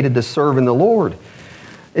dedicated to serving the Lord.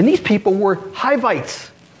 And these people were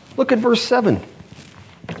Hivites. Look at verse 7.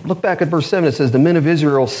 Look back at verse 7. It says, the men of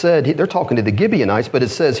Israel said, they're talking to the Gibeonites, but it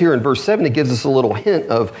says here in verse 7, it gives us a little hint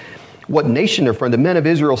of what nation they're from. The men of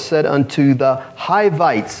Israel said unto the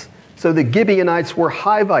Hivites. So the Gibeonites were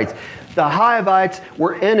Hivites. The Hivites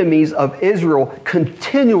were enemies of Israel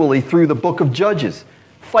continually through the book of Judges,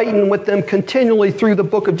 fighting with them continually through the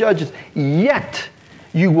book of Judges. Yet,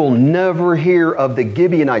 you will never hear of the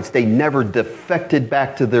Gibeonites. They never defected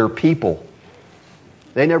back to their people.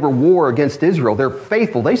 They never war against Israel. They're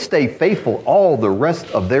faithful. They stay faithful all the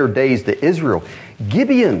rest of their days to Israel.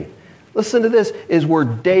 Gibeon, listen to this, is where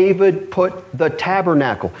David put the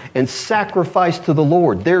tabernacle and sacrificed to the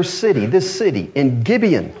Lord, their city, this city in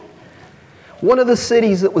Gibeon. One of the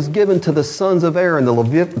cities that was given to the sons of Aaron, the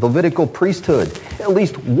Levitical priesthood, at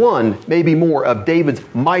least one, maybe more, of David's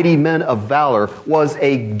mighty men of valor was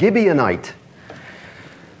a Gibeonite.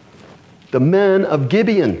 The men of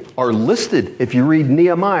Gibeon are listed, if you read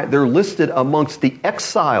Nehemiah, they're listed amongst the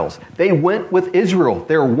exiles. They went with Israel.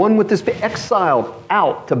 They were one with this, exiled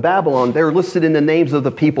out to Babylon. They're listed in the names of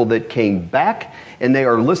the people that came back, and they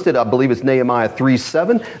are listed, I believe it's Nehemiah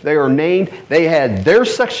 3:7. They are named, they had their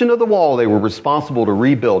section of the wall they were responsible to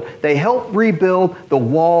rebuild. They helped rebuild the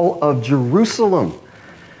wall of Jerusalem,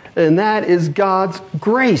 and that is God's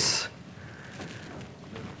grace.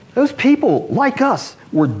 Those people, like us,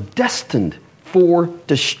 were destined for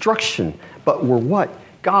destruction. But were what?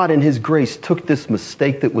 God in His grace took this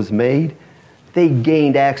mistake that was made. They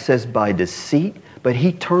gained access by deceit, but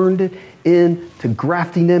He turned it into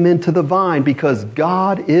grafting them into the vine because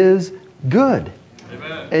God is good.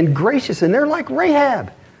 Amen. And gracious. And they're like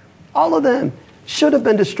Rahab. All of them should have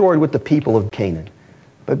been destroyed with the people of Canaan.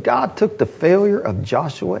 But God took the failure of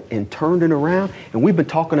Joshua and turned it around. And we've been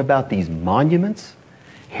talking about these monuments.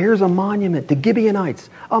 Here's a monument to Gibeonites,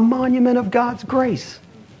 a monument of God's grace,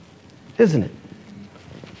 isn't it?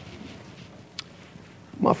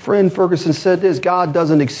 My friend Ferguson said this, God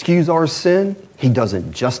doesn't excuse our sin. He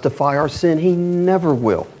doesn't justify our sin. He never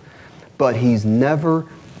will. But He's never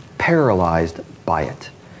paralyzed by it.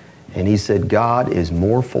 And he said, God is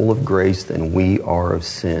more full of grace than we are of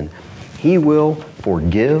sin. He will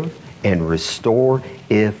forgive and restore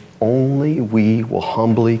if only we will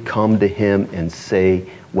humbly come to Him and say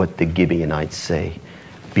what the Gibeonites say.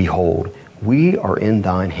 Behold, we are in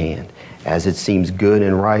thine hand, as it seems good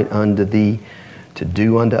and right unto thee, to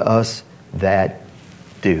do unto us that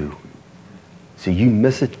do. So you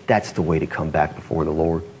miss it, that's the way to come back before the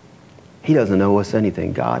Lord. He doesn't owe us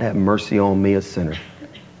anything. God, have mercy on me, a sinner.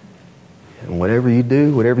 And whatever you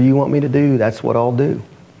do, whatever you want me to do, that's what I'll do.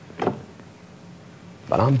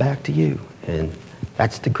 But I'm back to you. And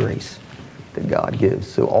that's the grace that God gives.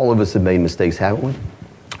 So all of us have made mistakes, haven't we?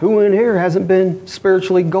 Who in here hasn't been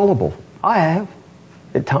spiritually gullible? I have,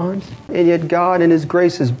 at times. And yet God in His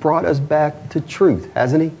grace has brought us back to truth,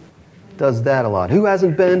 hasn't He? Does that a lot. Who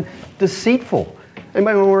hasn't been deceitful?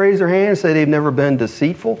 Anybody want to raise their hand and say they've never been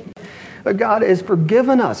deceitful? But God has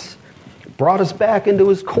forgiven us, brought us back into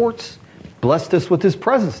His courts, blessed us with His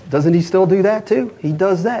presence. Doesn't He still do that too? He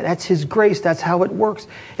does that. That's His grace. That's how it works.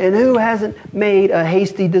 And who hasn't made a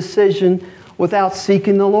hasty decision without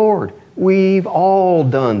seeking the Lord? We've all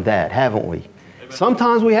done that, haven't we? Amen.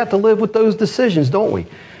 Sometimes we have to live with those decisions, don't we?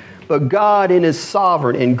 But God in His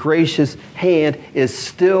sovereign and gracious hand is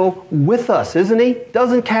still with us, isn't He?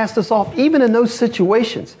 Doesn't cast us off, even in those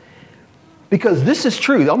situations. Because this is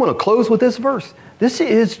true. I'm going to close with this verse. This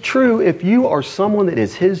is true if you are someone that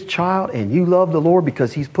is His child and you love the Lord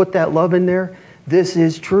because He's put that love in there. This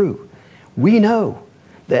is true. We know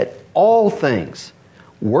that all things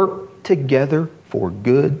work together for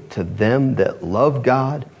good to them that love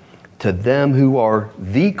God, to them who are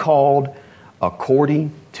the called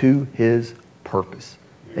according to His purpose.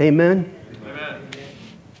 Amen? Amen.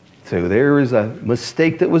 So there is a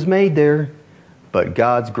mistake that was made there, but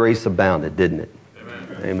God's grace abounded, didn't it?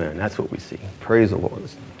 Amen. Amen. That's what we see. Praise the Lord.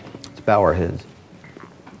 Let's bow our heads.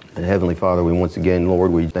 And Heavenly Father, we once again,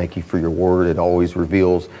 Lord, we thank You for Your word. It always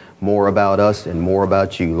reveals more about us and more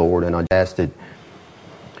about You, Lord. And I ask that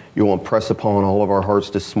You will impress upon all of our hearts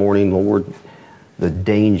this morning, Lord, the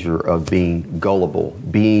danger of being gullible,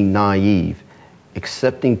 being naive,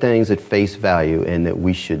 accepting things at face value, and that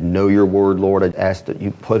we should know Your word, Lord. I ask that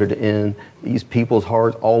You put it in these people's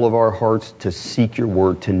hearts, all of our hearts, to seek Your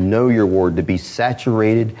word, to know Your word, to be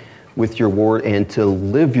saturated with Your word, and to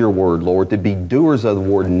live Your word, Lord, to be doers of the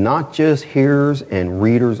word, not just hearers and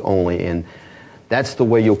readers only. And that's the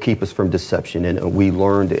way You'll keep us from deception. And we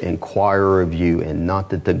learn to inquire of You and not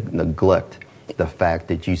to neglect the fact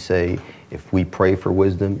that You say, if we pray for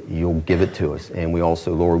wisdom, You'll give it to us. And we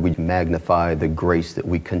also, Lord, we magnify the grace that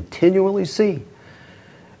we continually see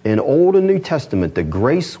in Old and New Testament, the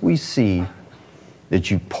grace we see that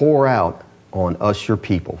You pour out on us, Your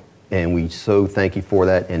people. And we so thank You for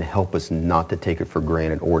that, and help us not to take it for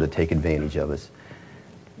granted or to take advantage of us.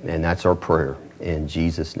 And that's our prayer in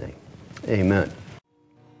Jesus' name. Amen.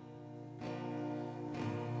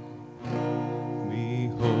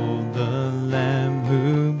 Behold the Lamb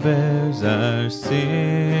who bears our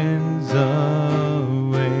sins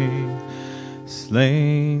away,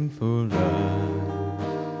 slain for us.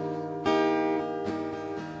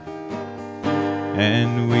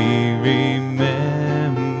 And we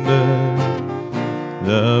remember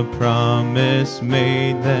the promise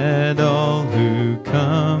made that all who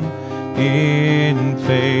come in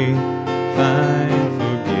faith find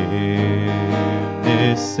forgiveness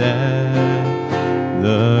at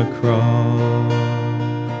the cross.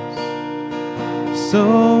 So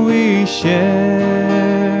we share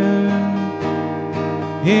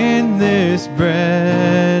in this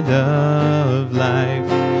bread of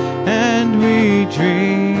life, and we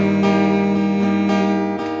drink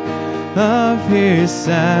of his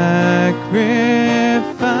sacrifice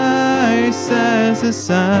as a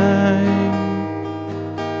sign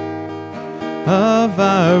of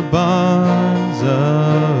our bonds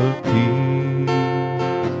of peace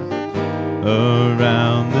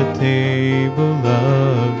around the table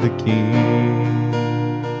of the King.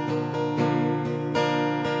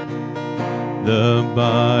 The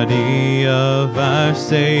body of our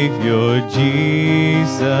Savior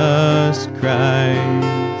Jesus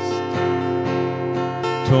Christ,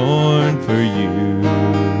 torn for you.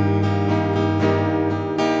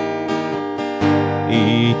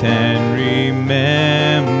 Eat and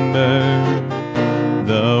remember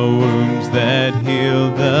the wounds that heal,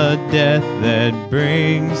 the death that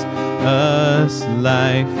brings us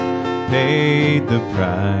life, paid the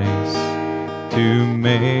price to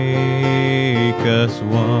make us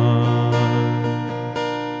one.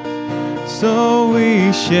 So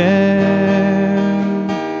we share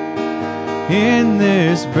in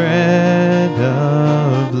this bread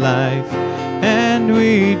of life, and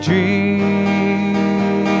we drink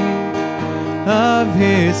of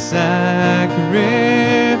his sacrifice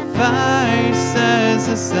as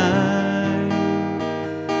a sign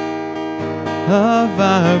of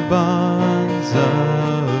our bonds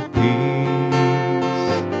of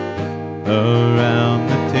peace around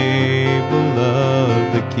the table of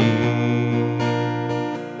the King.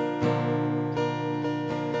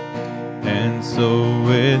 And so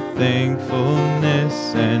with thankfulness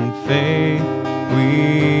and faith we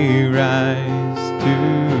rise to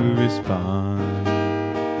respond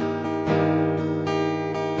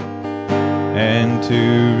and to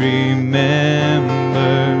remember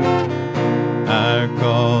our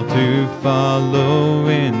call to follow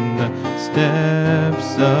in the steps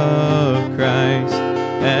of Christ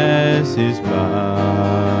as his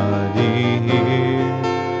body here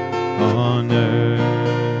on earth.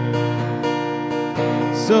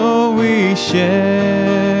 So we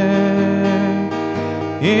share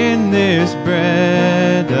in this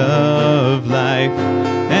bread of life,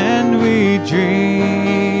 and we drink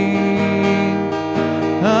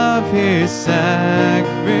of his sacrifice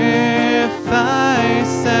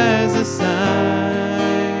as a sign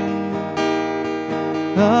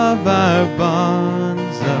of our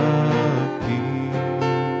bonds of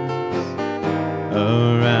peace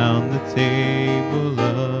around the table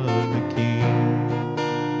of the King.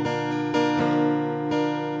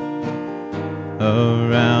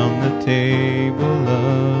 Around the table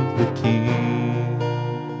of the King.